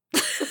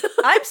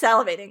 I'm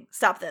salivating.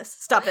 Stop this.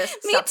 Stop this.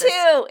 Me Stop too.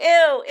 this.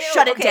 Ew.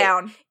 Shut it Okay.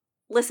 down.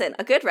 Listen,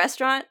 a good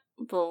restaurant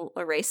will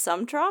erase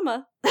some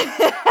trauma.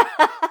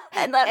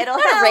 And It'll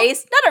not help.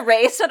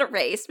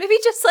 erase. Maybe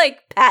just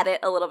like pat it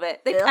a little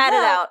bit. They It'll pat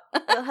it help.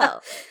 out. It'll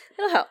help.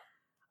 It'll help.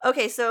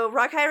 Okay, so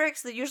rock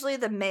hyrax, usually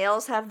the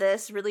males have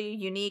this really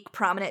unique,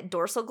 prominent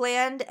dorsal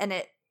gland, and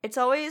it's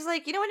always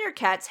like, you know when your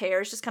cat's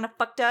hair is just kind of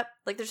fucked up?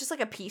 Like, there's just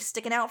like a piece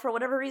sticking out for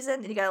whatever reason,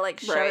 and you gotta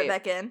like shove Right. it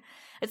back in.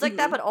 It's like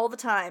that, Mhm. but all the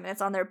time, and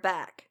it's on their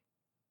back.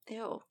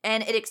 Ew.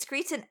 And it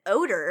excretes an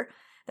odor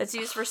that's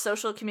used for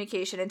social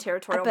communication and I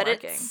territorial bet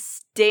marking. it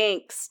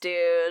stinks,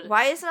 dude.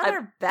 Why is it on I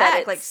their bet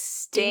back? it Like,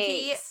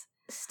 stinky, stinks.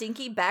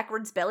 stinky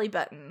backwards belly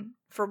button.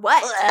 For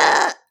what?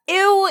 Ugh.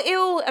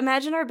 Ew.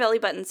 Imagine our belly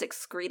buttons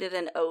excreted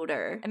an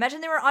odor.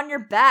 Imagine they were on your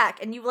back,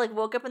 and you like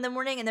woke up in the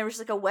morning, and there was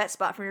like a wet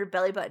spot from your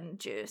belly button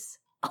juice.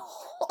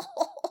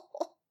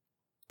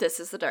 This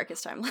is the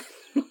darkest timeline.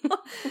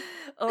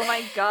 Oh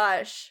my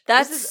gosh.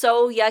 That's This is-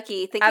 so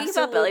yucky. Thinking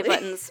about belly Absolutely.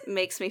 buttons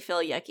makes me feel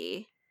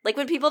yucky. Like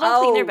when people don't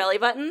clean their Oh. belly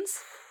buttons.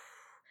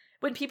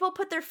 when people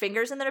put their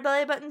fingers in their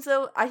belly buttons,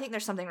 though, I think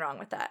there's something wrong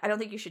with that. I don't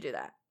think you should do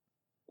that.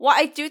 Well,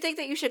 I do think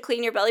that you should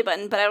clean your belly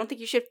button, but I don't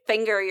think you should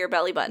finger your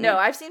belly button. No,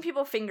 I've seen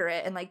people finger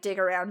it and like dig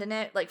around in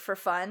it like for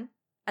fun,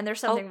 and there's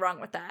something wrong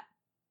with that.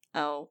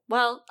 Oh,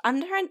 well,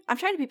 I'm trying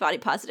to be body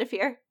positive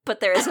here, but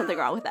there is something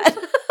wrong with that.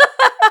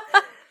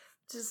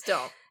 Just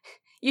don't.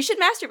 You should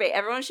masturbate.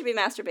 Everyone should be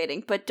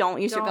masturbating, but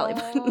don't use your belly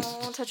button.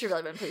 Don't touch your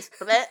belly button, please.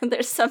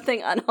 There's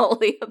something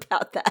unholy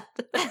about that.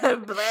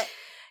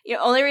 The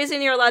only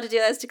reason you're allowed to do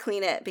that is to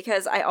clean it,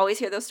 because I always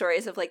hear those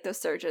stories of, like, those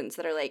surgeons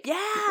that are like, people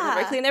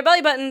never clean their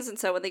belly buttons, and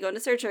so when they go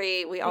into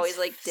surgery, we always,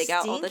 like, dig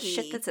out all the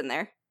shit that's in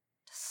there.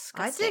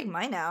 Disgusting. I dig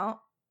mine out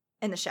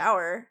in the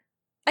shower.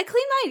 I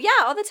clean mine,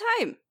 yeah, all the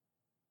time.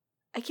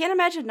 I can't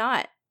imagine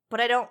not.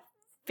 But I don't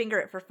finger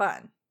it for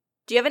fun.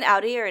 Do you have an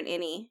outie or an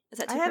innie? Is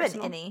that too personal? I have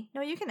an innie.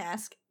 No, you can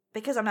ask.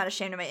 Because I'm not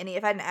ashamed of my innie.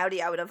 If I had an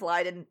outie, I would have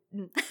lied and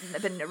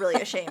been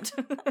really ashamed.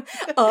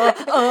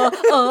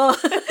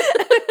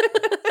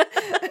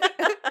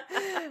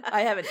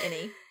 I have an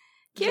innie.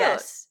 Cute.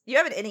 Yes. You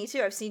have an innie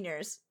too. I've seen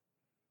yours.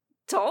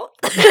 Don't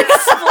exploit.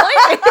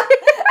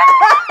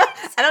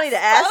 I don't need to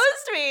ask.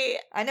 Exposed me.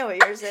 I know what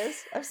yours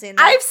is. I've seen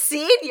that. I've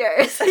seen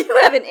yours. You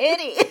have an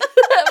innie.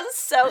 That was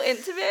so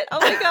intimate. Oh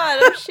my god,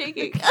 I'm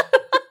shaking.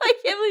 I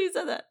can't believe you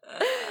said that.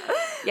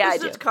 Yeah, I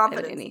do. Such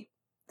confidence. I have an innie.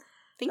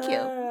 Thank you.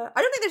 I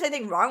don't think there's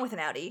anything wrong with an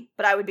outie,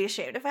 but I would be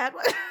ashamed if I had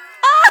one.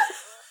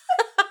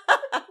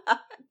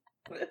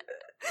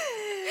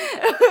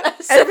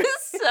 This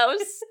is so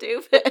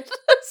stupid.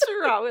 What's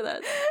wrong with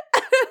us?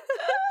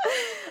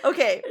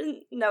 Okay.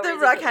 No, the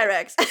Rock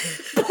Hyrax.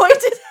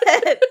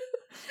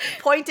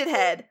 Pointed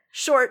head,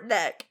 short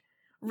neck,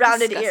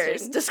 rounded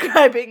ears,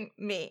 describing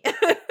me.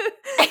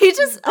 He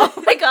just,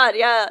 oh my god,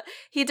 yeah.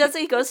 He does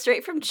it, he goes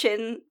straight from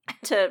chin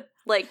to,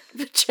 like,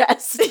 the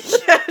chest.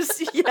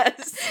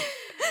 Yes.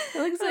 It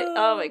looks like,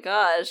 oh my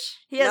gosh.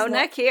 He has no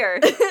neck here.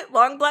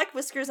 Long black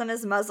whiskers on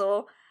his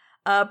muzzle,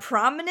 a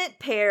prominent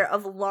pair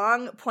of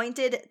long,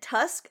 pointed,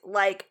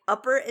 tusk-like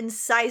upper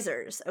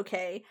incisors,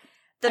 okay?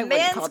 The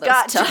man's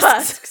got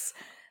tusks.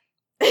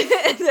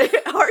 There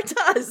are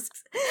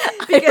tusks.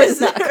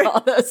 Because I would not call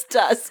those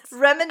tusks.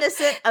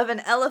 Reminiscent of an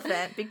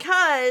elephant,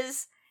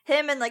 because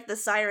him and, like, the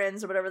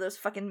sirens or whatever, those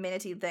fucking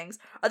manatee things,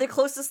 are the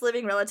closest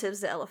living relatives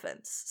to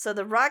elephants. So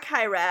the Rock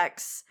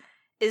Hyrax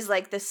is,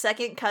 like, the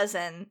second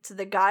cousin to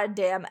the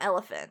goddamn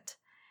elephant.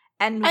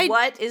 And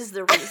what is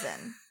the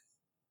reason?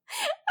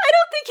 I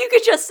don't think you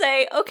could just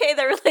say, okay,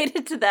 they're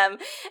related to them,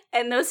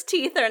 and those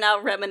teeth are now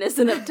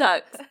reminiscent of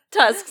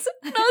tusks.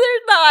 No,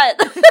 they're not.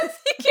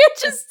 You can't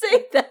just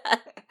say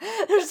that.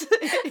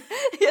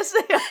 Yes,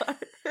 they are.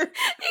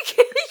 You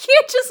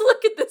can't just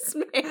look at this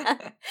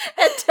man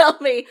and tell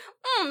me,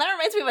 that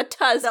reminds me of a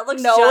tusk. That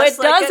looks no, just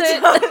it like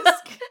doesn't. A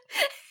tusk.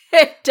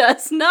 It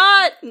does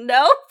not.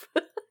 Nope.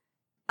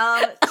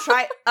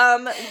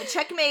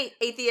 Checkmate,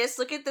 atheist.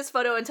 Look at this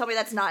photo and tell me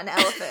that's not an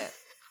elephant.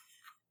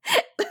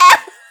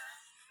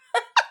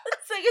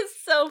 This thing is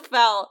so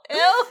foul.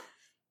 Ew.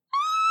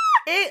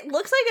 It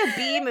looks like a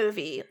B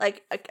movie,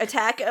 like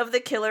Attack of the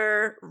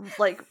Killer,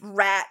 like,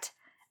 rat.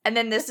 And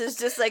then this is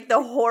just, like,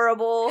 the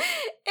horrible...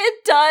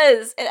 It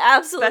does. It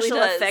absolutely special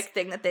does. effect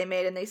thing that they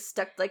made, and they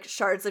stuck, like,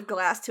 shards of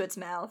glass to its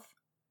mouth.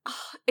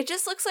 It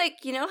just looks like,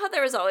 you know how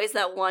there was always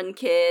that one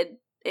kid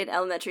in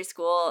elementary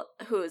school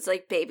whose,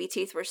 like, baby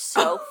teeth were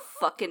so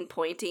fucking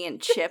pointy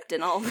and chipped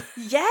and all.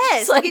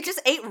 Yes, like he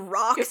just ate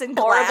rocks and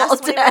horrible glass.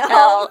 To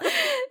hell.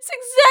 It's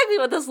exactly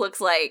what this looks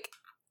like.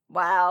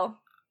 Wow.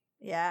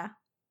 Yeah.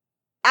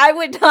 I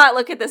would not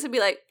look at this and be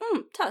like,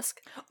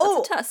 tusk.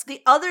 That's a tusk.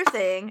 The other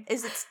thing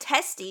is its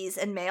testes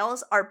in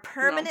males are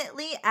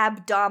permanently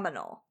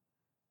abdominal.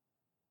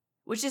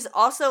 Which is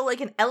also,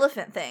 like, an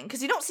elephant thing.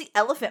 Because you don't see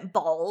elephant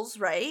balls,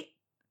 right?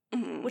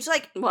 Mm-hmm. Which,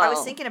 like, I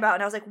was thinking about,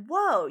 and I was like,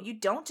 whoa, you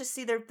don't just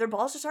see their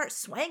balls just aren't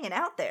swinging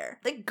out there.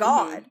 Thank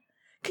God.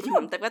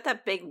 They've got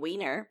that big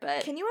wiener,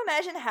 but... Can you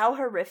imagine how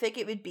horrific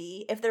it would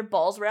be if their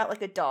balls were out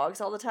like a dog's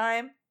all the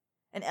time?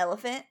 An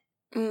elephant?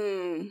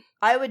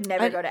 I would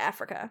never go to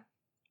Africa.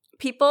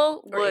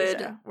 People or would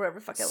Asia, wherever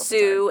the fuck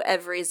sue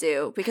every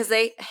zoo because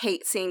they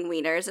hate seeing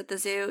wieners at the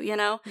zoo, you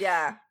know?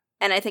 Yeah.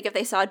 And I think if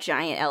they saw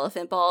giant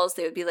elephant balls,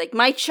 they would be like,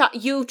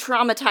 you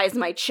traumatized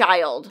my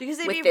child. Because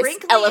they'd with be this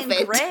wrinkly elephant.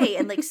 and gray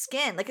and, like,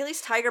 skin. Like, at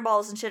least tiger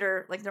balls and shit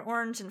are, like, they're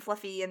orange and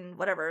fluffy and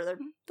whatever. They're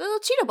the little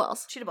cheetah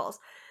balls.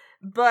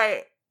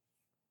 But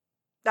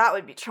that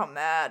would be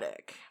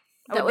traumatic.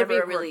 That would be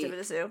really... At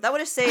a zoo. That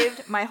would have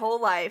saved my whole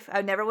life.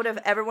 I never would have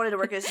ever wanted to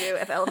work at a zoo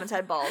if elephants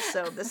had balls.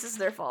 So this is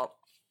their fault.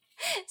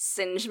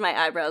 Singed my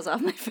eyebrows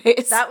off my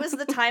face. That was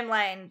the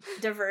timeline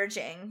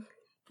diverging.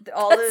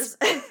 All those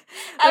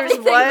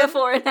everything one,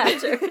 before and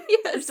after. Yes.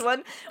 There's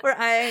one where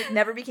I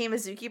never became a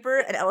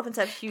zookeeper and elephants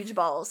have huge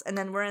balls, and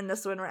then we're in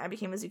this one where I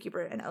became a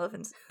zookeeper and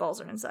elephants' balls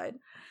are inside.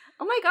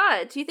 Oh my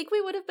god, do you think we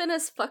would have been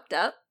as fucked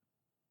up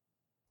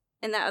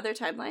in that other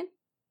timeline?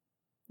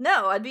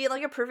 No, I'd be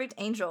like a perfect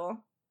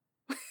angel.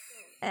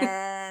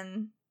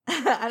 And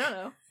I don't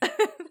know.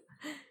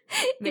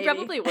 You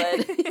probably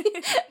would.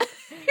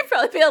 You'd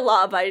probably be a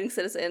law-abiding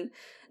citizen.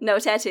 No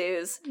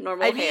tattoos,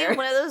 normal hair. I'd be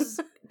one of those...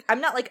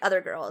 I'm not like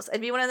other girls.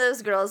 I'd be one of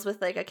those girls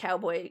with, like, a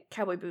cowboy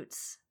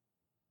boots.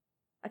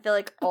 I feel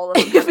like all of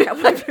them have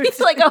cowboy boots.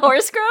 Like a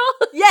horse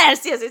girl?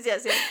 Yes.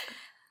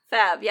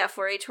 Fab. Yeah,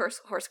 4-H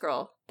horse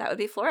girl. That would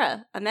be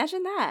Flora.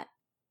 Imagine that.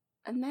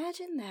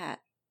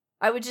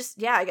 I would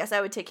just, I guess I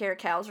would take care of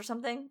cows or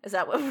something. Is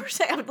that what we're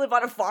saying? I would live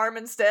on a farm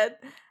instead.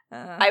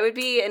 I would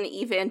be an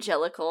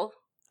evangelical.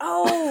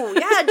 Oh,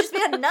 yeah, just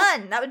be a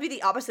nun. That would be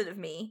the opposite of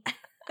me.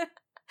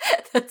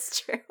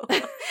 That's true.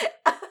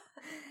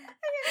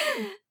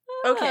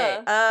 Okay,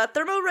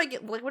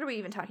 like, what are we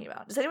even talking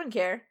about? Does anyone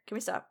care? Can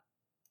we stop?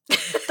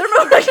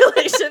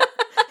 Thermoregulation.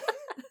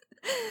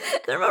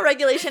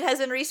 Thermoregulation has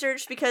been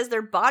researched because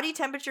their body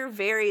temperature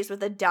varies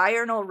with a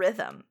diurnal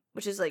rhythm,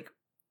 which is like,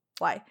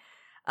 why?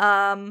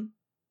 And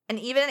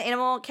even an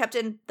animal kept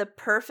in the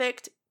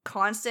perfect,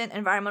 constant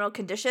environmental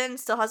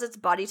conditions still has its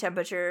body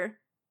temperature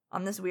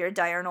on this weird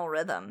diurnal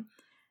rhythm.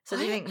 So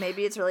do you think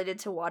maybe it's related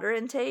to water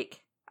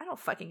intake? I don't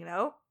fucking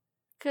know.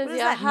 Because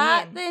you're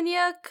hot, then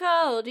you're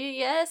cold. You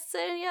yes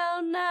and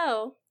you're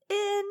no.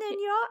 In and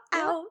you're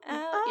out.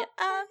 You're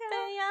up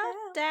and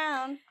you're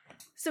down.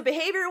 So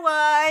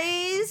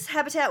behavior-wise,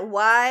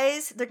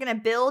 habitat-wise, they're going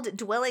to build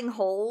dwelling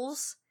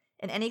holes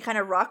in any kind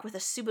of rock with a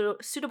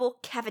suitable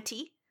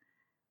cavity.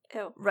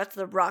 Ew. That's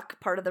the rock,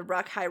 part of the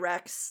rock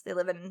hyrax. They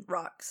live in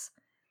rocks.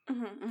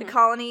 Mm-hmm, mm-hmm. The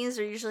colonies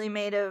are usually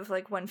made of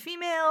like one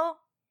male,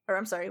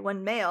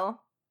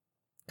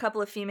 a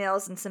couple of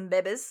females, and some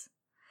babies.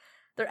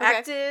 They're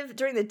active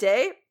during the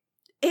day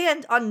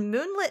and on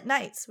moonlit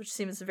nights, which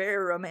seems very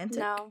romantic.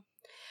 No.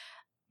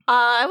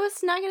 I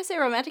was not going to say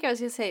romantic. I was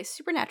going to say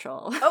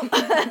supernatural. Oh,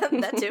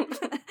 that too.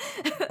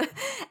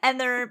 And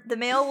the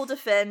male will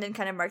defend and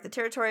kind of mark the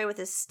territory with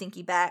his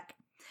stinky back.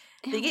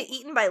 They get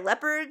eaten by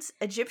leopards,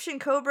 Egyptian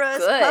cobras,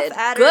 puff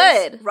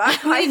adders,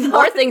 rock pythons,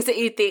 more things to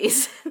eat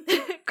these.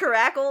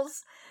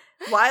 Caracals,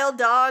 wild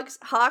dogs,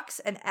 hawks,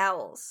 and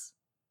owls.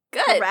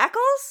 Good.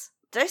 Caracals?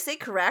 Did I say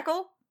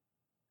caracal?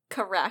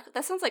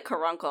 That sounds like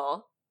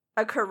caruncle.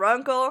 A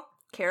caruncle?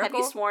 Caracal?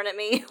 Have you sworn at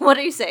me? What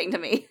are you saying to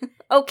me?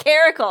 Oh,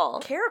 caracal.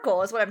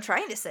 Caracal is what I'm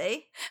trying to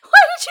say. Why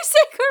did you say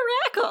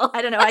caracal?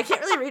 I don't know. I can't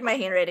really read my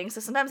handwriting,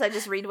 so sometimes I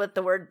just read what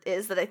the word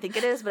is that I think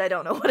it is, but I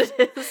don't know what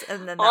it is.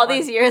 And then all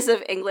these years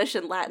of English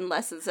and Latin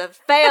lessons have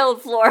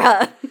failed,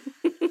 Flora.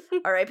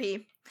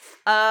 R.I.P.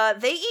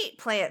 They eat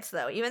plants,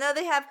 though, even though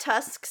they have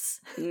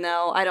tusks.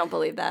 No, I don't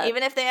believe that.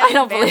 Even if they have I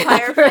don't believe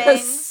vampire that for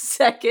fangs. a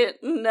second.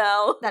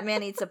 No. That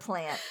man eats a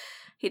plant.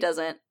 He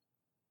doesn't.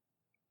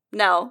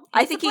 No,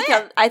 I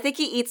think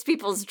he eats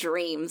people's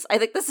dreams. I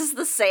think this is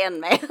the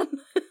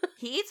Sandman.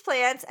 He eats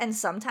plants and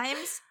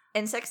sometimes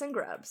insects and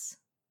grubs.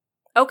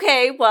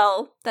 Okay,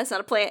 well, that's not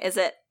a plant, is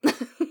it?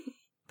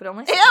 But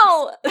only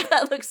Ew!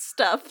 That looks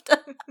stuffed.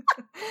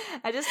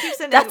 I just keep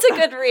sending... That's a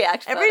good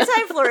reaction. Every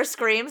time Flora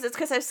screams, it's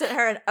because I've sent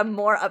her a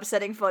more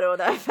upsetting photo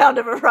that I found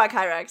of a rock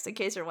hyrax, in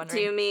case you're wondering.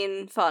 Do you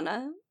mean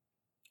fauna?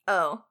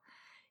 Oh.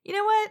 You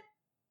know what?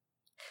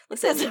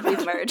 Listen,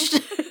 we've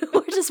merged.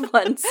 We're just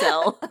one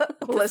cell.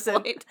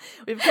 Listen,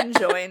 we've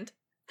conjoined.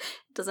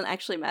 Doesn't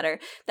actually matter.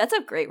 That's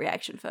a great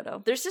reaction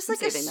photo. There's just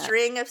like a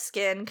string of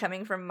skin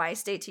coming from my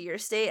state to your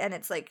state, and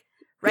it's like,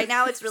 right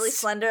now it's really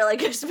slender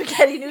like a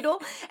spaghetti noodle,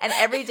 and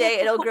every day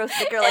it'll grow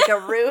thicker like a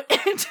root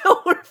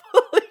until we're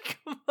fully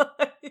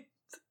combined.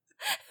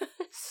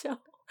 So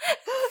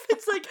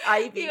it's like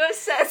ivy. You have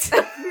said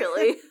some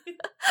really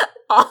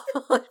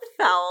awful and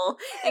foul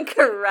and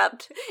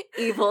corrupt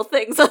evil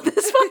things on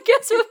this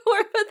podcast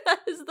before, but that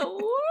is the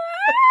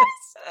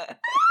worst.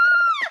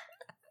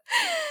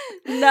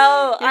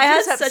 No, I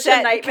had such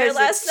a nightmare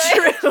last night.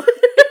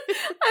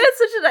 I had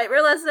such a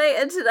nightmare last night,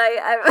 and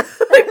tonight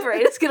my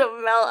brain is gonna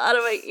melt out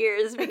of my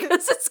ears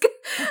because it's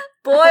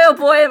boy, oh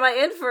boy, am I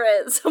in for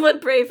it. Someone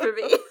pray for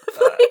me,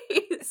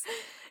 please.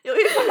 You'll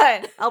be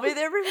fine. I'll be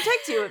there to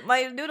protect you with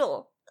my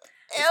noodle.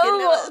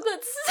 Ew,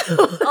 that's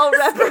so I'll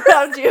wrap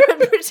around you and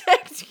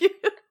protect you.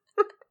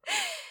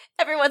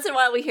 Every once in a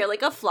while we hear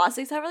like a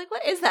flossing sound. We're like,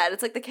 what is that?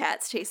 It's like the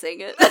cat's chasing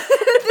it. No!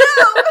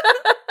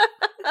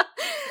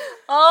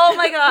 Oh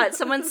my god,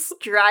 someone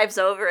drives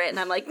over it and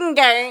I'm like,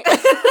 okay.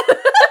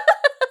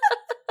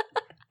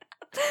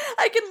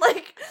 I can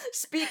like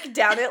speak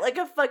down it like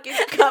a fucking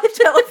cup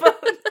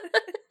telephone.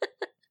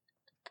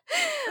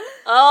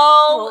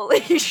 Oh,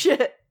 holy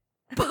shit.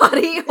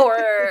 Body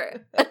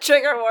horror. A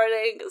trigger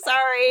warning.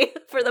 Sorry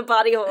for the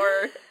body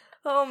horror.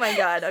 Oh my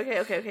god.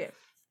 Okay.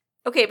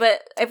 Okay,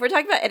 but if we're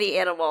talking about any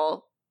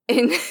animal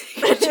in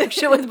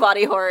conjunction with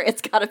body horror,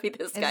 it's gotta be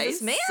this guy.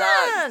 This man.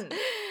 Sucks.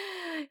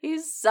 He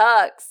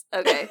sucks.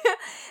 Okay.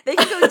 They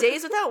can go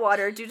days without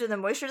water due to the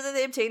moisture that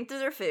they obtain through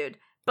their food.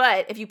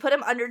 But if you put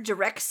them under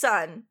direct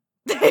sun,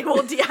 they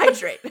will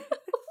dehydrate. Well,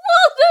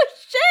 no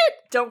shit.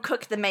 Don't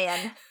cook the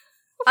man.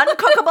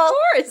 Uncookable. Of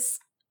course.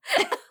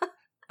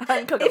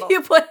 Uncookable.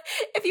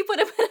 If you put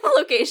him in a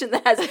location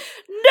that has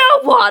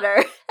no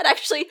water and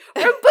actually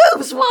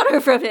removes water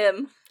from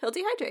him, he'll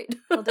dehydrate.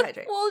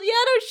 Well,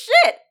 yeah, no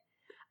shit.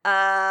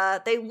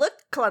 They look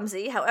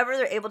clumsy, however,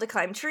 they're able to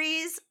climb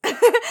trees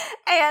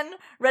and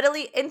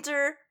readily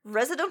enter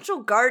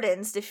residential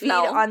gardens to feed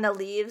on the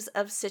leaves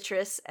of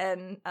citrus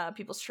and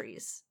people's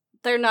trees.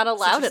 They're not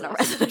allowed in a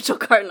residential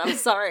garden. I'm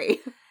sorry.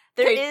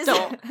 They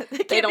don't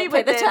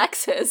pay the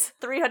taxes.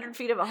 300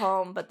 feet of a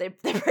home, but they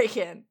break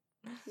in.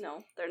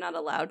 No, they're not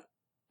allowed.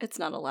 It's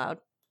not allowed.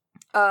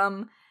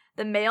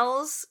 The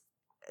males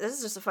this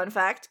is just a fun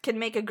fact, can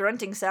make a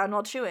grunting sound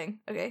while chewing.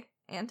 Okay,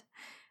 and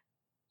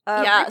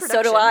yeah,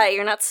 so do I.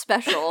 You're not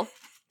special.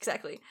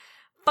 Exactly.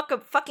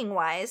 Fucking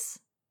wise.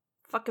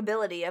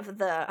 Fuckability of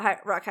the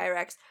rock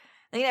hyrax.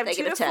 They can have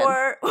 2 to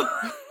 4.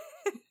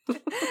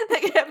 They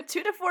can have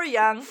 2 to 4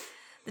 young.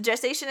 The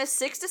gestation is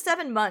 6 to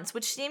 7 months,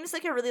 which seems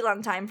like a really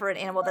long time for an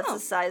animal that's the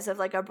size of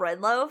like a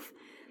bread loaf.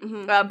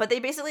 Mm-hmm. But they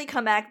basically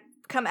come out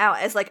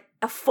as like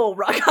a full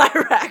rock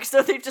hyrax,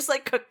 so they've just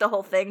like cooked the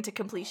whole thing to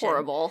completion.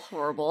 Horrible.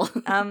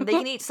 They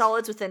can eat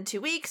solids within 2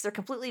 weeks. They're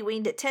completely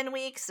weaned at 10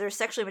 weeks. They're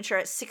sexually mature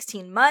at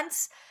 16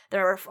 months.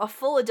 They're a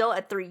full adult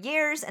at 3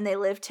 years, and they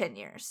live 10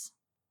 years.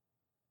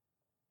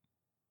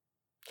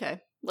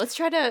 Okay, let's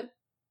try to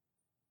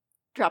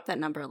drop that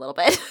number a little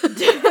bit.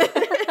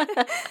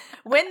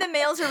 When the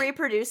males are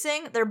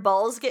reproducing, their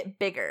balls get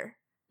bigger.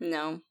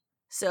 No.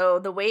 So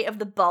the weight of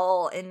the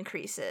ball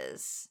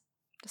increases.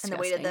 Disgusting. And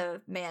the weight of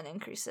the man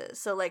increases.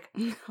 So, like,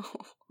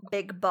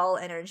 big ball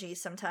energy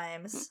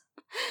sometimes.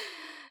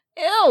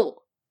 Ew!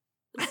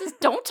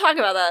 Don't talk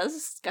about that. This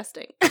is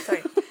disgusting.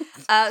 Sorry.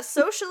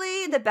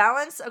 Socially, the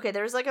balance... Okay,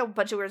 there's, like, a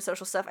bunch of weird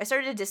social stuff. I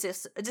started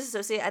to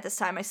disassociate at this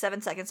time. My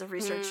 7 seconds of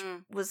research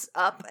was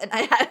up, and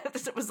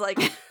it was, like,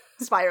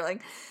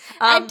 spiraling.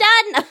 I'm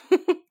done!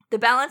 The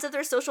balance of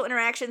their social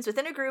interactions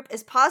within a group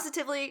is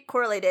positively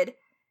correlated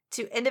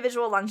to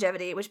individual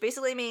longevity, which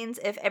basically means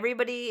if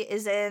everybody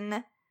is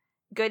in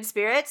good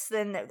spirits,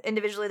 then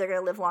individually they're going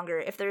to live longer.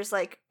 If there's,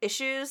 like,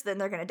 issues, then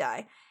they're going to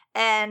die.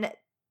 And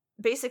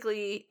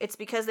basically, it's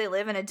because they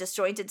live in a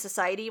disjointed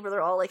society where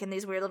they're all, like, in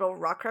these weird little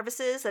rock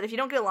crevices that if you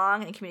don't get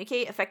along and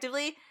communicate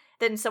effectively,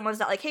 then someone's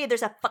not like, hey,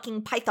 there's a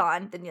fucking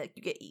python, then you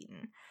get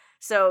eaten.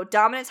 So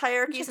dominance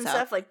hierarchies and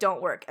stuff, like,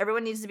 don't work.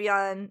 Everyone needs to be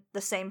on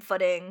the same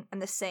footing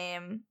and the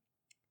same,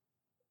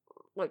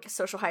 like,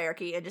 social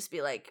hierarchy and just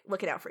be, like,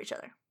 looking out for each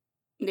other.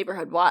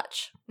 Neighborhood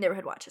Watch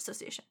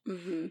Association.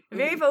 Mm-hmm.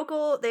 Very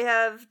vocal. They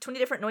have 20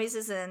 different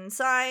noises and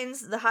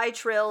signs. The high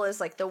trill is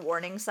like the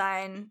warning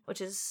sign,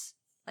 which is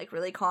like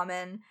really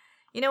common.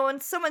 You know, when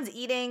someone's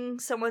eating,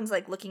 someone's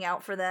like looking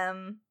out for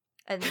them,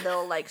 and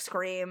they'll like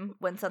scream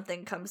when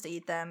something comes to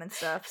eat them and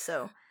stuff.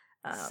 So,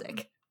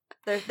 sick.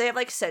 They have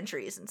like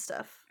sentries and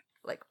stuff.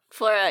 Like,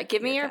 Flora,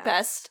 give me your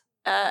best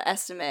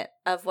estimate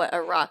of what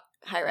a rock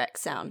hyrax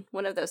sound,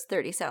 one of those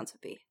 30 sounds,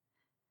 would be.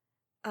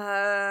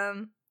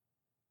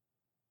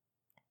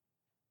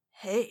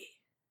 Hey.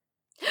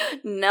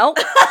 Nope.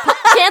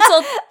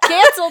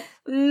 Canceled.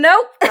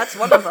 Nope. That's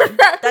one of them.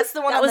 That's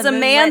the one that on was the a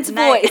man's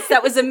night. voice.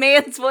 That was a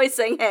man's voice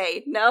saying,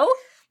 hey. No?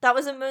 That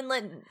was a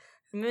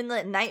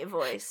moonlit night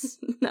voice.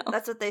 No.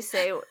 That's what they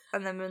say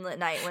on the moonlit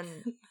night when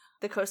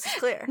the coast is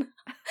clear.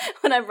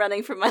 When I'm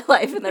running for my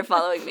life and they're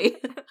following me.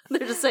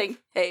 They're just saying,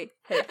 hey.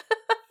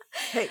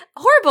 Hey.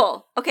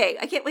 Horrible. Okay,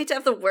 I can't wait to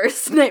have the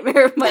worst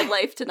nightmare of my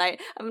life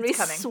tonight. I'm going to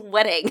be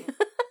sweating.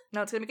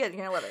 No, it's going to be good.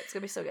 You're going to love it. It's going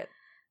to be so good.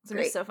 It's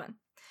going to be so fun.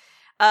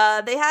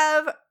 They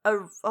have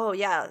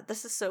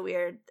this is so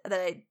weird that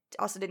I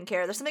also didn't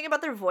care. There's something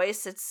about their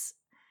voice. It's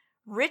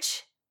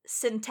rich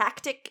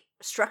syntactic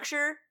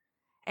structure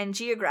and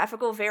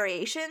geographical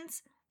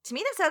variations. To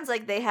me, that sounds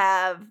like they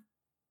have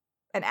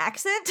an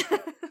accent.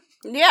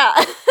 Yeah.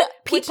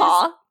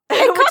 Peepaw.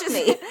 Which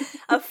is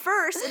a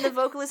first in the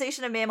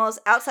vocalization of mammals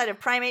outside of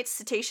primates,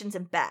 cetaceans,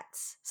 and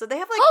bats. So they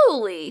have like...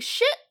 Holy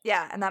shit.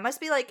 Yeah, and that must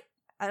be like,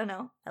 I don't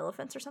know,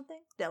 elephants or something?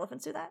 Do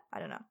elephants do that? I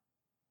don't know.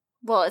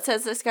 Well, it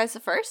says this guy's the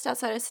first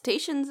outside of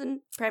cetaceans and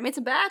primates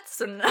and bats.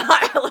 So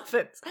not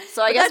elephants.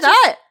 So I guess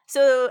not.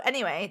 So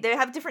anyway, they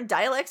have different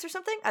dialects or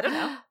something? I don't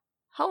know.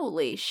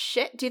 Holy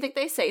shit. Do you think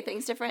they say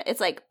things different?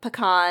 It's like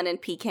pecan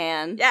and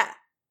pecan. Yeah.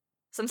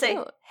 Some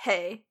say,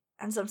 hey,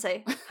 and some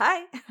say,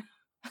 hi.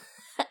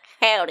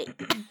 Howdy.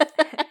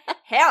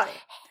 Howdy.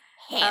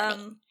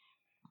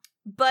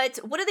 But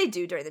what do they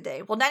do during the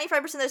day? Well,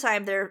 95% of the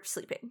time, they're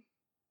sleeping.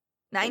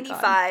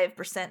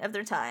 95% of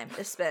their time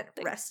is spent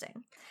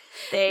resting.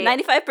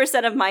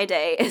 95% of my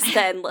day is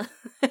then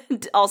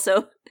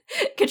also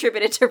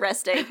contributed to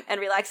resting and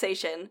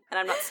relaxation, and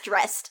I'm not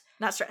stressed.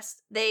 Not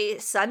stressed. They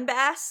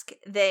sunbask.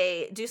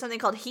 They do something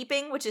called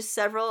heaping, which is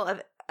several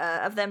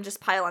of them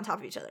just pile on top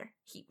of each other.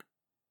 Heap.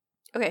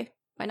 Okay,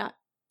 why not?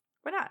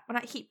 Why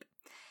not heap?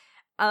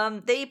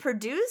 They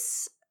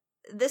produce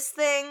this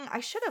thing. I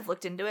should have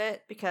looked into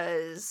it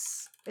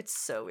because it's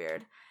so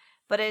weird.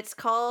 But it's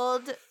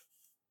called...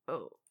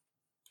 Oh,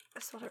 I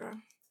spelled it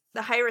wrong.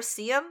 The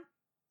hyraceum,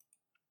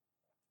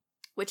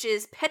 which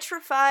is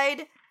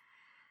petrified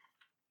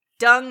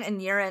dung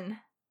and urine.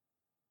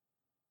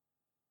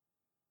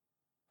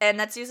 And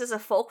that's used as a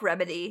folk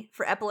remedy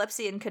for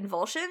epilepsy and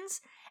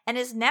convulsions, and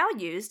is now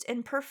used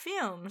in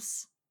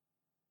perfumes.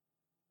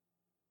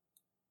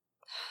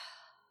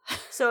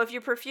 So if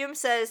your perfume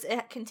says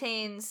it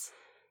contains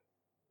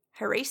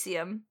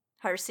hyraceum,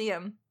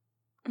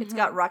 it's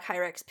got rock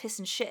hyrax piss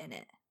and shit in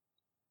it.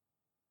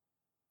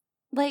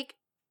 Like,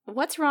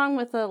 what's wrong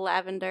with a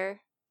lavender?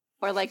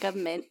 Or like a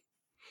mint,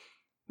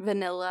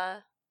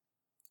 vanilla,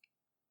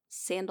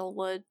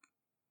 sandalwood?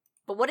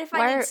 But what if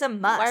I need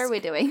some musk? Why are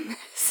we doing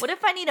this? What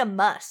if I need a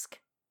musk?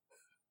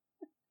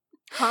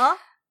 Huh?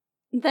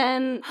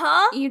 then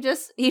you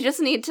just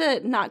need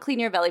to not clean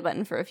your belly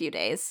button for a few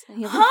days,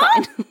 and you'll be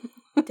fine.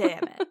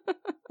 Damn it.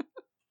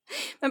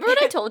 Remember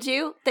what I told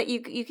you? That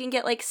you can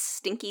get, like,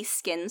 stinky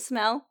skin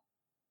smell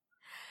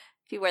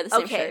if you wear the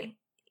same shirt?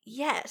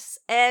 Yes.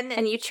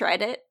 And you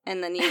tried it,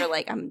 and then you were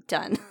like, I'm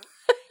done.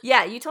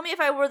 Yeah, you told me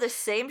if I wore the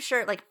same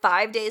shirt, like,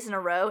 5 days in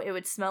a row, it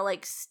would smell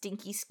like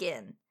stinky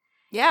skin.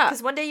 Yeah.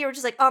 Because one day you were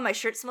just like, oh, my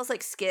shirt smells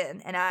like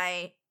skin. And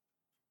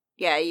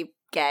Yeah, you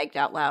gagged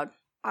out loud.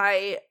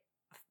 I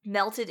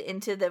melted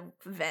into the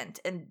vent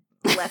and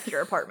left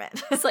your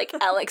apartment. It's like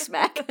Alex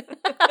Mack.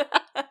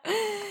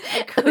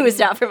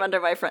 Who's out from under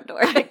my front door.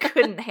 I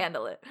couldn't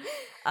handle it.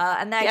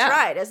 And then I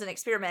tried as an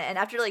experiment. And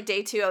after, like,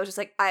 day 2, I was just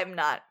like, I'm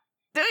not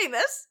doing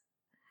this.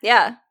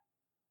 Yeah.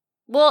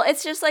 Well,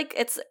 it's just like,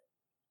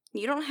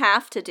 you don't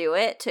have to do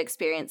it to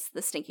experience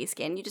the stinky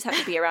skin. You just have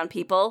to be around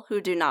people who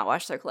do not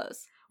wash their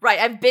clothes. Right,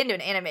 I've been to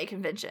an anime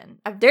convention.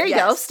 There you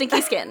go,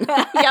 stinky skin.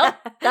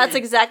 Yep, that's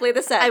exactly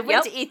the set. I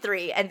went to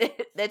E3, and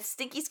that's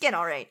stinky skin,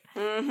 all right.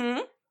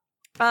 Mm-hmm.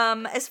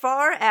 As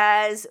far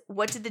as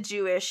what did the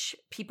Jewish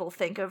people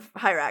think of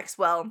Hyrax?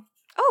 Well,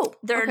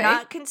 they're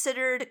not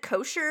considered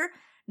kosher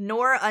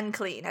nor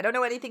unclean. I don't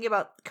know anything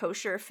about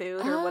kosher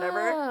food or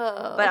whatever,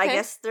 but I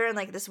guess they're in,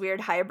 like, this weird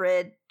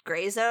hybrid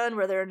gray zone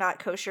where they're not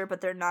kosher, but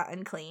they're not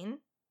unclean.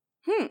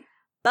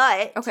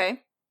 But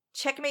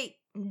checkmate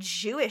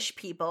Jewish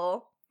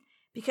people,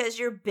 because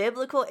your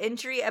biblical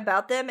entry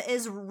about them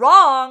is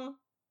wrong.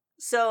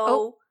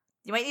 So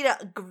you might need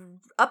to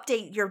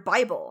update your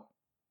Bible.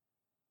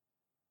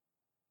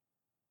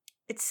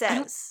 It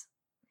says,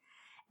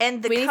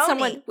 and the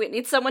we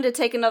need someone to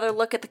take another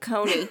look at the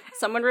coney.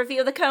 Someone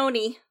review the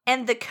coney.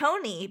 And the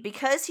coney,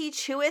 because he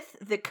cheweth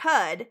the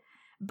cud,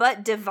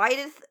 but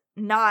divideth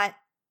not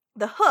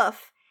the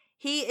hoof,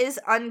 he is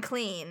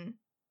unclean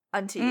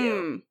unto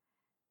you.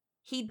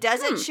 He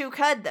doesn't chew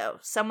cud, though.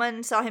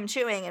 Someone saw him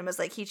chewing and was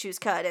like, he chews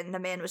cud, and the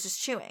man was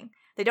just chewing.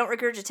 They don't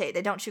regurgitate.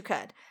 They don't chew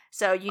cud.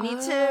 So you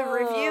need to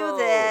review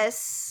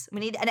this.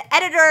 We need an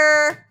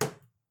editor.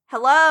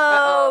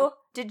 Hello?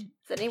 Is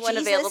anyone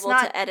available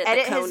to edit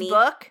the coney? His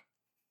book?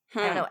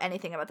 I don't know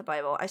anything about the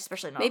Bible. I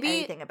especially don't know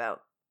anything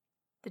about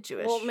the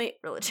Jewish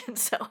religion.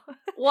 So,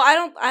 well,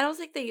 I don't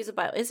think they use a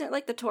Bible. Isn't it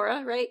like the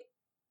Torah, right?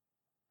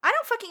 I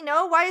don't fucking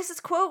know. Why is this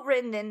quote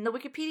written in the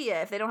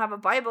Wikipedia if they don't have a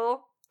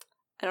Bible?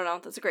 I don't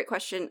know. That's a great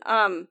question.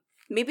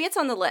 Maybe it's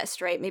on the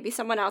list, right? Maybe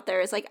someone out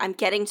there is like, I'm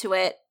getting to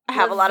it. I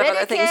have a lot of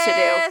other things to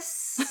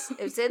do.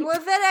 It's in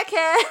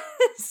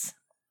Leviticus.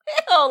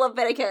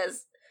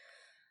 Leviticus.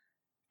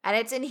 And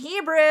it's in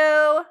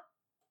Hebrew.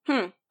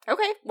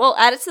 Okay. Well,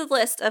 add it to the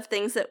list of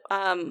things that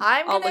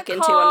I'll look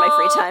into on my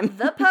free time.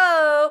 The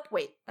Pope.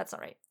 Wait, that's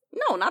not right.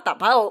 No, not the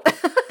Pope.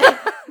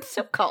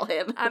 Don't call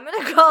him. I'm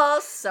going to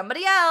call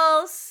somebody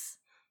else.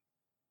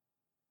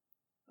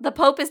 The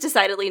Pope is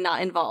decidedly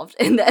not involved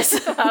in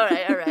this. All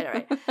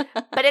right.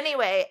 But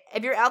anyway,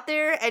 if you're out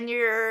there and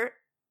you're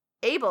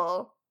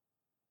able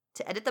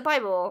to edit the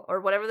Bible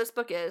or whatever this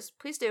book is,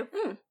 please do.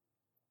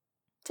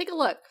 Take a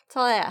look. That's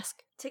all I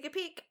ask. Take a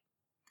peek.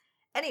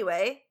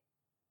 Anyway,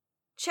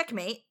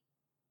 checkmate.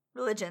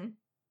 Religion.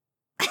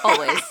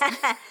 Always.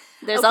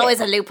 There's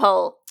always a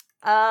loophole.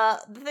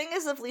 The thing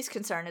is of least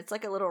concern. It's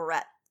like a little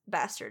rat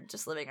bastard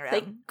just living around.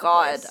 Thank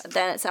God.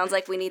 Then it sounds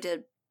like we need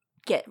to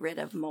get rid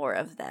of more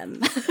of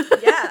them.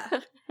 Yeah.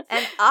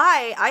 And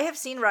I have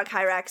seen Rock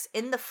Hyrax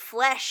in the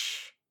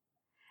flesh.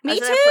 Me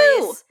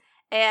too.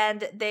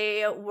 And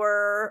they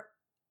were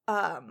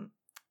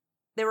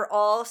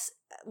all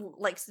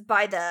like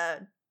by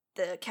the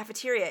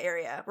cafeteria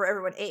area where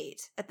everyone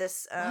ate at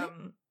this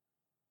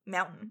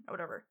mountain or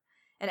whatever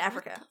in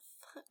Africa.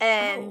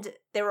 And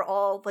they were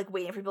all like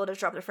waiting for people to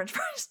drop their French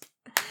fries.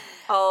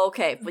 Oh,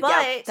 okay. But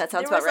yeah, that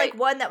sounds about right. There was like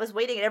one that was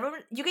waiting, and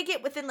everyone, you could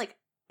get within like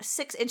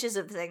 6 inches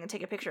of the thing and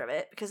take a picture of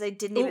it because they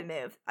didn't even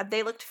move.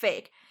 They looked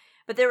fake.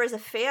 But there was a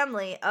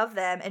family of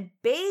them and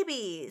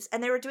babies,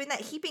 and they were doing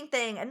that heaping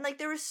thing, and like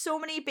there were so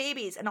many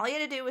babies, and all you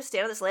had to do was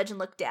stand on this ledge and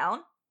look down.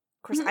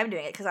 Of course, I'm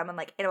doing it because I'm on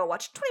like Animal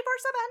Watch 24/7,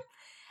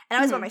 and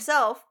I was by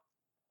myself.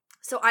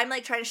 So I'm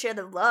like trying to share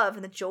the love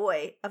and the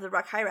joy of the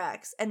Rock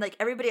Hyrax, and like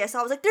everybody I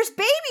saw was like, "There's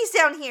babies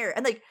down here,"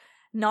 and like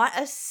not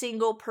a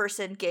single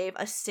person gave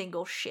a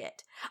single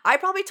shit. I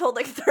probably told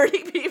like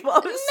 30 people. I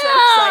was so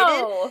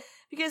excited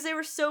because they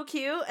were so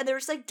cute, and they were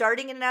just like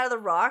darting in and out of the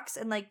rocks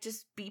and like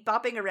just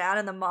beep-bopping around,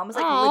 and the mom was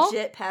like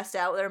legit passed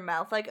out with her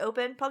mouth like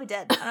open, probably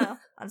dead. I don't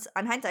know.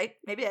 On hindsight,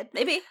 maybe dead.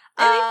 Maybe.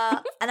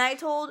 And I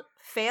told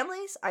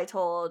families, I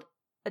told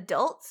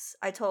adults,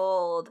 I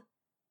told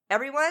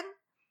everyone.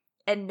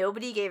 And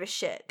nobody gave a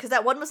shit. Because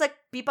that one was like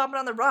beep-bopping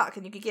on the rock,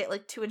 and you could get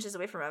like 2 inches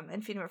away from him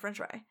and feed him a french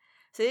fry.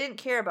 So they didn't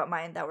care about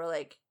mine that were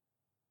like,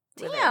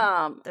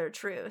 damn, their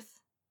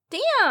truth.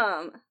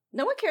 Damn.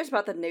 No one cares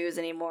about the news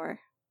anymore.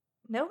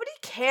 Nobody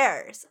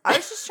cares. I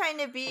was just trying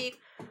to be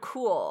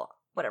cool.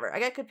 Whatever. I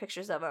got good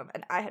pictures of them,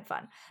 and I had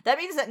fun. That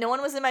means that no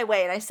one was in my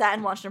way, and I sat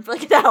and watched them for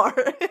like an hour.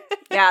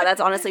 Yeah, that's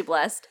honestly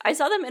blessed. I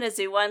saw them in a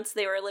zoo once.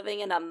 They were living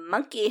in a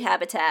monkey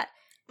habitat.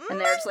 And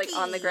they were just like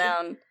on the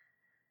ground.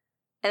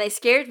 And they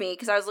scared me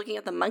because I was looking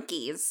at the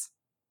monkeys.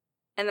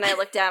 And then I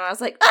looked down and I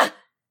was like, ah!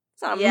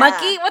 It's not a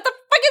monkey. What the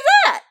fuck is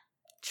that?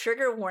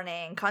 Trigger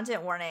warning,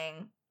 content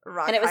warning,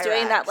 rock And it was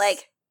doing that,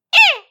 like,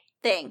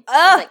 thing.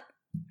 Oh! Like,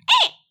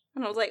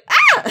 and I was like,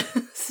 ah!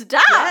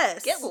 Stop!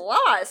 Yes. Get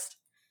lost!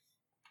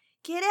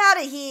 Get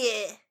out of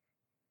here!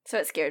 So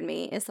it scared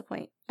me, is the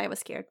point. I was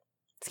scared.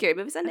 Scary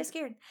movie Sunday. I'm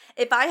scared.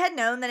 If I had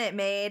known that it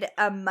made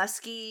a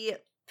musky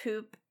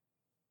poop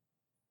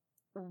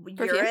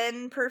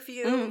urine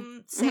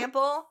perfume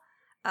sample,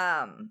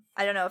 I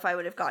don't know if I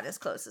would have gotten as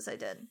close as I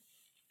did.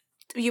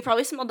 You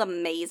probably smelled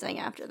amazing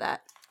after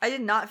that. I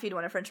did not feed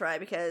one a french fry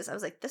because I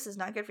was like, this is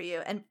not good for you.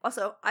 And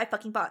also, I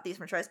fucking bought these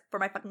french fries for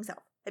my fucking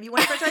self. If you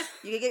want french fries,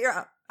 you can get your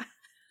own.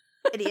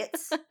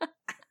 Idiots. What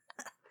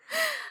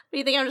do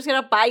you think, I'm just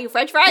gonna buy you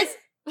french fries?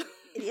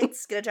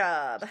 Idiots, get a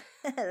job.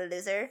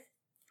 Loser.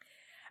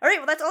 All right,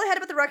 well, that's all I had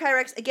about the Rock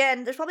Hyrax.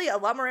 Again, there's probably a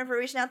lot more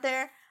information out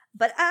there,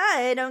 but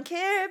I don't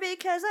care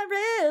because I'm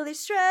really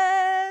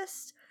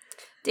stressed.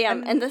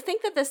 Damn, and to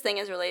think that this thing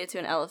is related to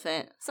an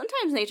elephant,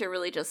 sometimes nature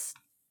really just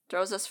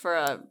throws us for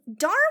a...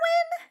 Darwin?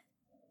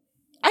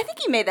 I think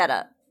he made that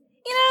up.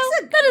 You know,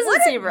 that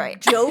doesn't seem right.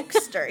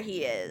 Jokester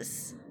he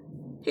is.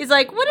 He's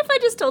like, what if I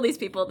just told these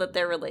people that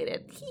they're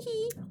related?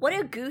 What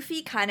a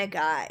goofy kind of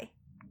guy.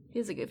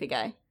 He's a goofy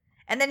guy.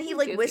 And then he,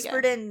 like,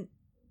 whispered in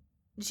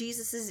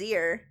Jesus'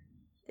 ear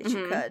that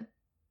you could.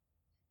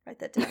 Write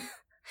that down.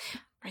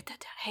 Write that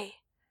down. Hey,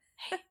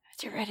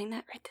 as you're writing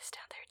that, write this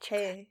down there.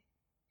 Hey,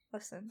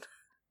 listen.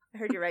 I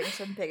heard you're writing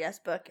some big-ass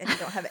book and you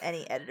don't have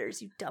any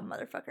editors, you dumb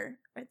motherfucker.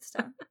 Write this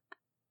down.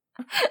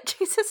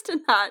 Jesus did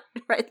not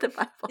write the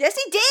Bible. Yes,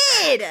 he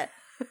did!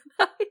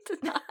 No, he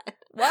did not.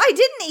 Why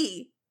didn't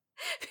he?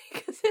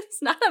 Because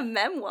it's not a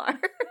memoir.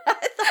 I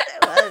thought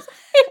it was.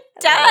 He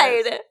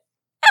died.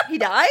 He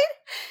died?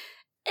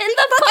 In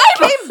the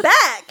Bible. He came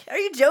back. Are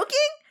you joking?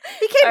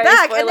 He came Right,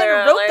 back and then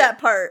wrote alert. that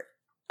part.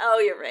 Oh,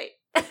 you're right.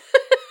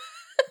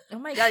 Oh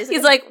my god.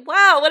 He's like,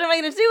 wow, what am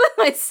I going to do with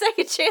my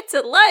second chance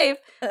at life?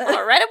 I'm going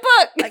to write a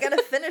book. I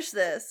gotta finish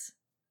this.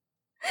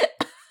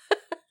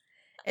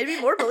 It'd be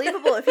more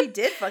believable if he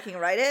did fucking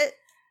write it.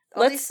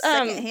 All these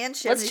secondhand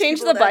shit. Let's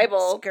change the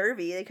Bible.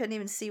 Scurvy. They couldn't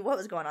even see what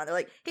was going on. They're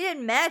like, he did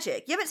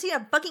magic. You haven't seen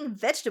a fucking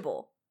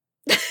vegetable.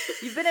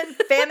 You've been in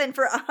famine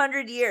for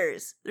 100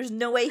 years. There's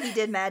no way he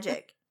did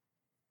magic.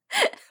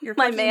 You're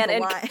my fucking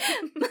man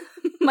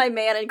my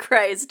man in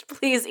Christ,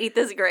 please eat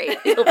this grape.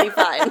 It'll be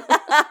fine.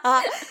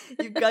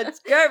 You've got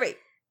scurvy.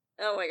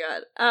 Oh my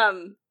god.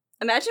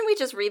 Imagine we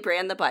just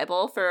rebrand the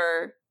Bible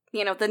for,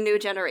 you know, the new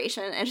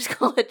generation and just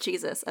call it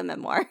Jesus, a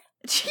memoir.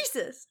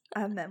 Jesus,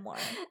 a memoir.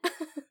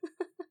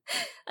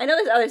 I know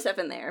there's other stuff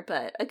in there,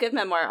 but a good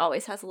memoir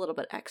always has a little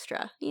bit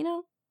extra, you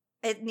know?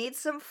 It needs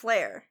some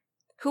flair.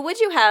 Who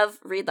would you have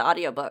read the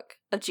audiobook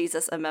of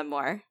Jesus, a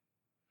memoir?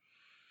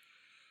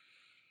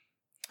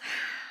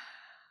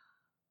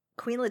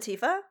 Queen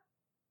Latifah?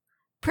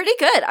 Pretty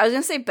good. I was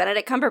going to say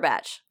Benedict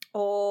Cumberbatch.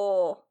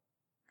 Oh.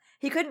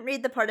 He couldn't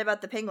read the part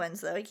about the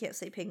penguins, though. He can't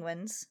say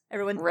penguins.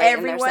 Everyone,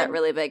 and there's that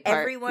really big part.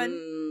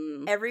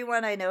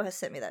 Everyone I know has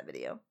sent me that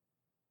video.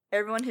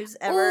 Everyone who's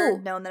ever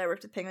known that I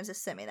worked with penguins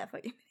has sent me that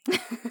video.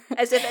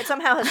 As if it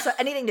somehow has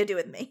anything to do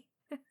with me.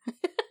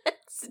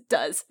 It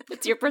does.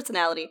 It's your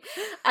personality.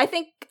 I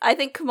think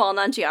Kumail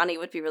Nanjiani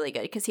would be really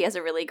good because he has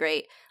a really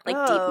great, like,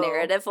 deep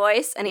narrative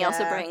voice, and he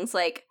also brings,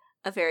 like,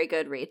 a very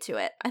good read to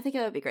it. I think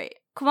it would be great.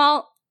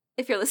 Kumail,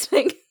 if you're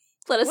listening,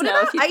 let us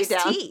know if you'd be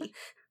down. Ice-T?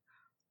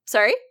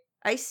 Sorry?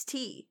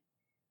 Ice-T.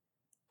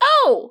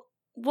 Oh!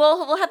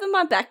 We'll have him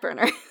on back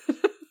burner.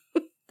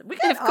 We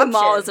got if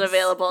Kumail isn't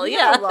available. We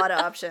got a lot of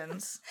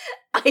options.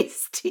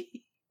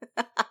 Ice-T.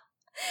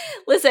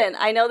 Listen,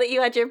 I know that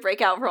you had your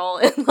breakout role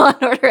in Law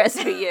 & Order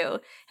SVU.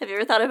 Have you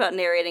ever thought about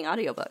narrating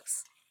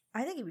audiobooks?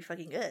 I think he'd be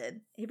fucking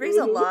good. He brings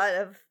a lot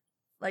of,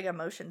 like,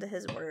 emotion to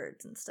his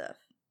words and stuff.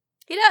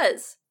 He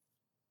does.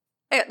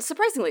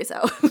 Surprisingly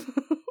so.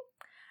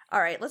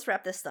 All right, let's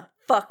wrap this the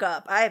fuck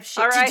up. I have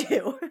shit to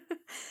do.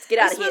 Let's get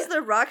out of here. This was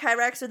the rock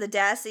hyrax or the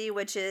dassy,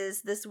 which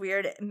is this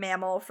weird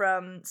mammal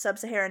from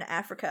sub-Saharan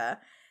Africa.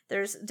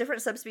 There's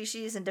different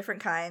subspecies and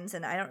different kinds,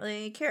 and I don't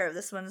really care.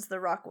 This one's the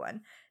rock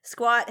one.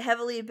 Squat,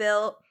 heavily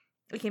built.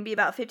 It can be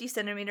about 50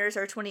 centimeters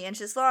or 20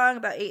 inches long,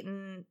 about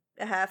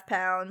 8.5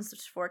 pounds,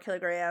 which is 4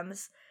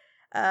 kilograms.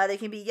 They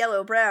can be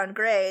yellow, brown,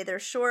 gray. They're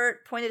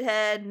short, pointed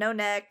head, no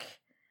neck,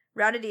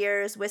 rounded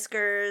ears,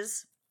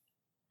 whiskers.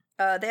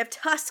 They have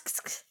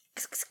tusks.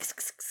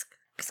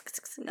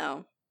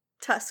 No.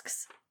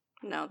 Tusks.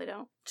 No, they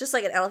don't. Just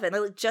like an elephant. They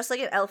look just like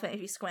an elephant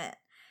if you squint.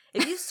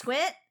 If you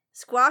squint,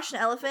 squash an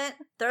elephant,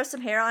 throw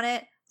some hair on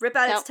it, rip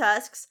out its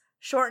tusks,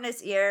 shorten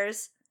its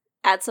ears.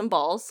 Add some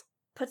balls.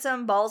 Put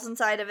some balls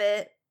inside of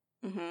it.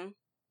 Mm-hmm.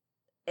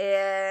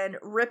 And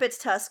rip its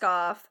tusk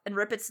off and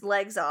rip its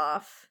legs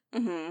off.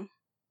 Mm-hmm.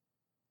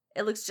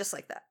 It looks just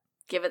like that.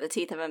 Give it the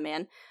teeth of a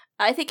man.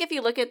 I think if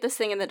you look at this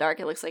thing in the dark,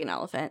 it looks like an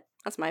elephant.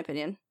 That's my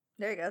opinion.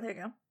 There you go. There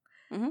you go.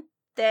 Mm-hmm.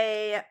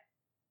 They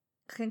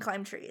can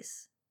climb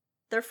trees.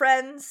 They're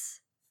friends.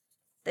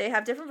 They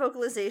have different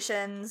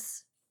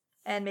vocalizations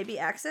and maybe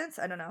accents.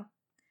 I don't know.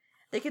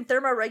 They can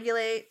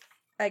thermoregulate,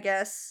 I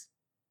guess.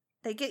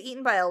 They get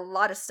eaten by a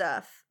lot of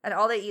stuff, and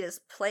all they eat is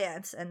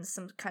plants and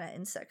some kind of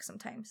insects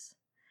sometimes.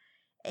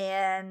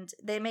 And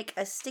they make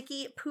a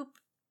sticky poop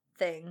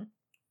thing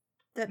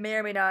that may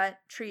or may not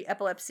treat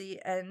epilepsy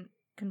and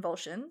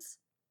convulsions.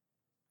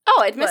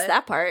 Oh, I'd missed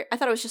that part. I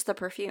thought it was just the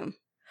perfume.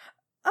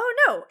 Oh,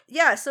 no.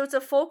 Yeah, so it's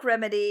a folk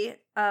remedy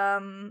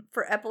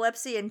for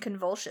epilepsy and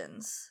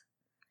convulsions.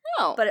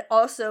 Oh. But it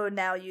also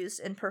now used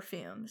in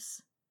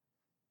perfumes.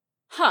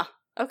 Huh.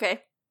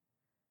 Okay.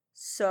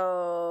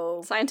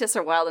 So scientists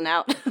are wilding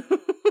out.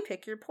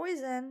 Pick your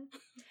poison.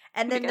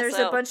 And then there's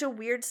a bunch of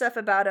weird stuff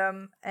about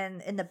them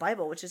and in the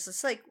Bible, which is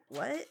just like,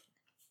 what?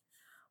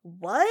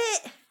 Why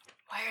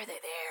are they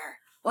there?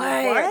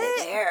 Why are they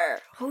there?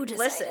 Who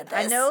decided Listen, this?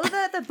 I know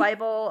that the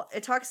Bible,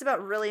 it talks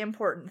about really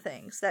important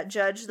things that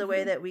judge the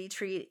way that we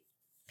treat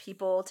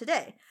people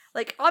today.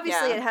 Like,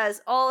 obviously, it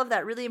has all of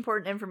that really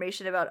important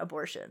information about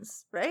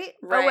abortions, right?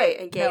 Right. Oh, wait.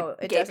 And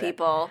gay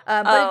people.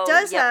 But it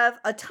does have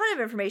a ton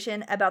of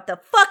information about the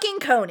fucking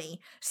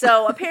Coney.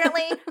 So,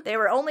 apparently, they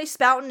were only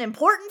spouting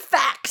important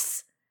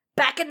facts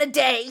back in the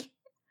day.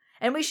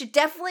 And we should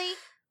definitely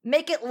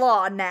make it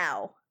law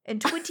now in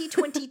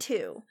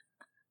 2022.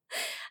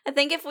 I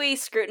think if we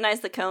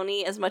scrutinized the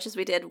Coney as much as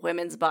we did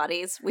women's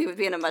bodies, we would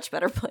be in a much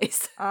better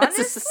place as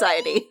a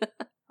society.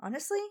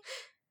 Honestly?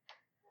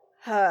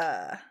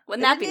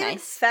 Wouldn't that be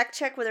nice? Fact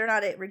check whether or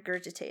not it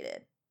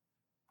regurgitated.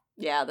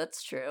 Yeah,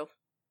 that's true.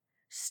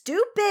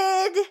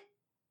 Stupid!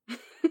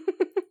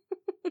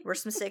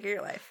 Worst mistake of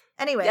your life.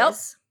 Anyways. Yep.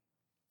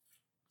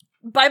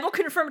 Bible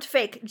confirmed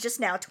fake just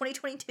now,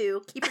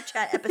 2022. Keep your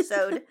chat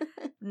episode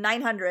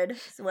 900,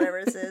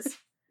 whatever this is.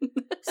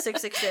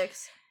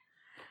 666.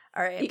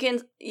 All right.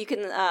 You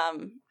can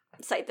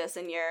cite this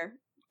in your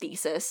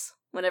thesis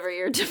whenever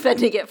you're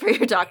defending it for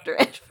your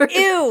doctorate.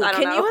 Ew!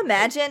 Can you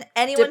imagine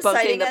anyone debunking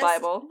citing the us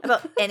Bible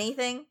about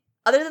anything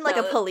other than like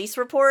a police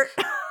report?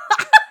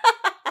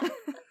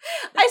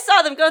 I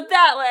saw them go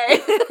that way.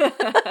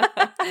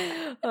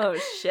 Oh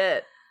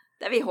shit!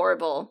 That'd be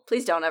horrible.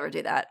 Please don't ever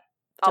do that.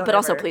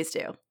 Also please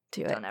do.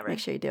 Don't ever. Make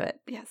sure you do it.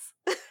 Yes.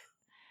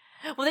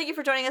 Well, thank you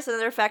for joining us in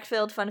another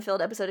fact-filled,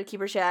 fun-filled episode of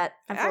Keeper Chat.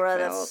 I'm Flora,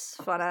 that's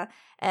Fauna,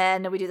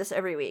 and we do this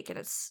every week, and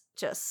it's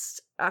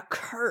just a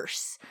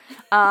curse.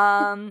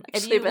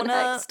 If you want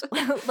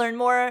to learn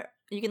more,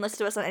 you can listen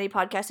to us on any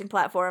podcasting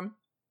platform.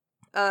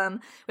 We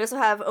also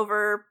have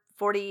over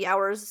 40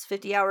 hours,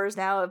 50 hours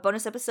now of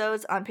bonus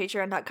episodes on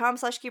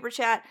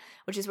patreon.com/keeperchat,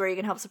 which is where you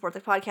can help support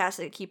the podcast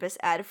and keep us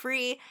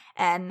ad-free.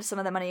 And some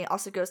of the money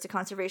also goes to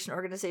conservation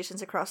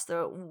organizations across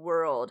the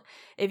world.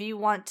 If you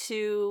want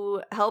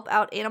to help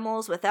out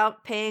animals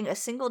without paying a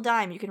single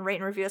dime, you can rate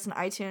and review us on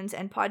iTunes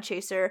and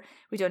Podchaser.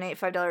 We donate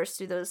 $5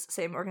 to those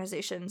same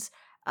organizations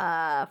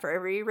for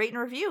every rate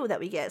and review that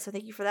we get. So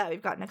thank you for that.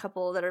 We've gotten a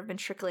couple that have been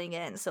trickling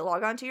in. So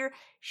log on to your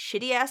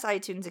shitty ass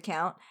iTunes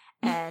account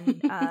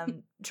and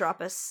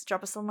drop us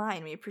a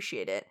line. We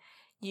appreciate it.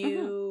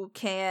 You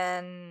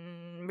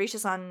can reach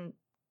us on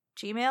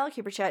Gmail,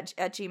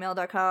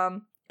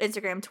 keeperchat@gmail.com,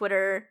 Instagram,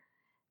 Twitter,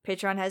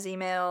 Patreon has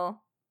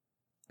email.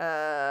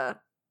 That's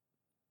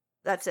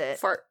it.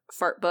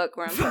 Fart book.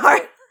 We're on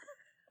fart.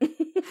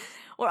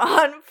 We're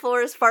on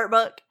Flora's fart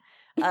book.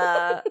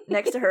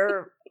 Next to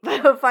her.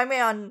 Find me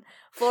on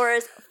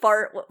Flora's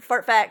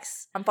fart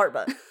facts on fart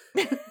book.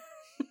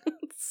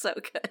 So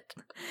good.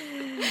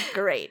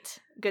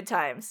 Great. Good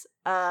times.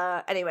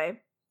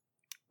 Anyway,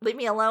 leave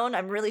me alone.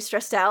 I'm really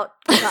stressed out.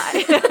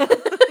 Bye.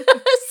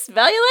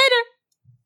 Smell you later.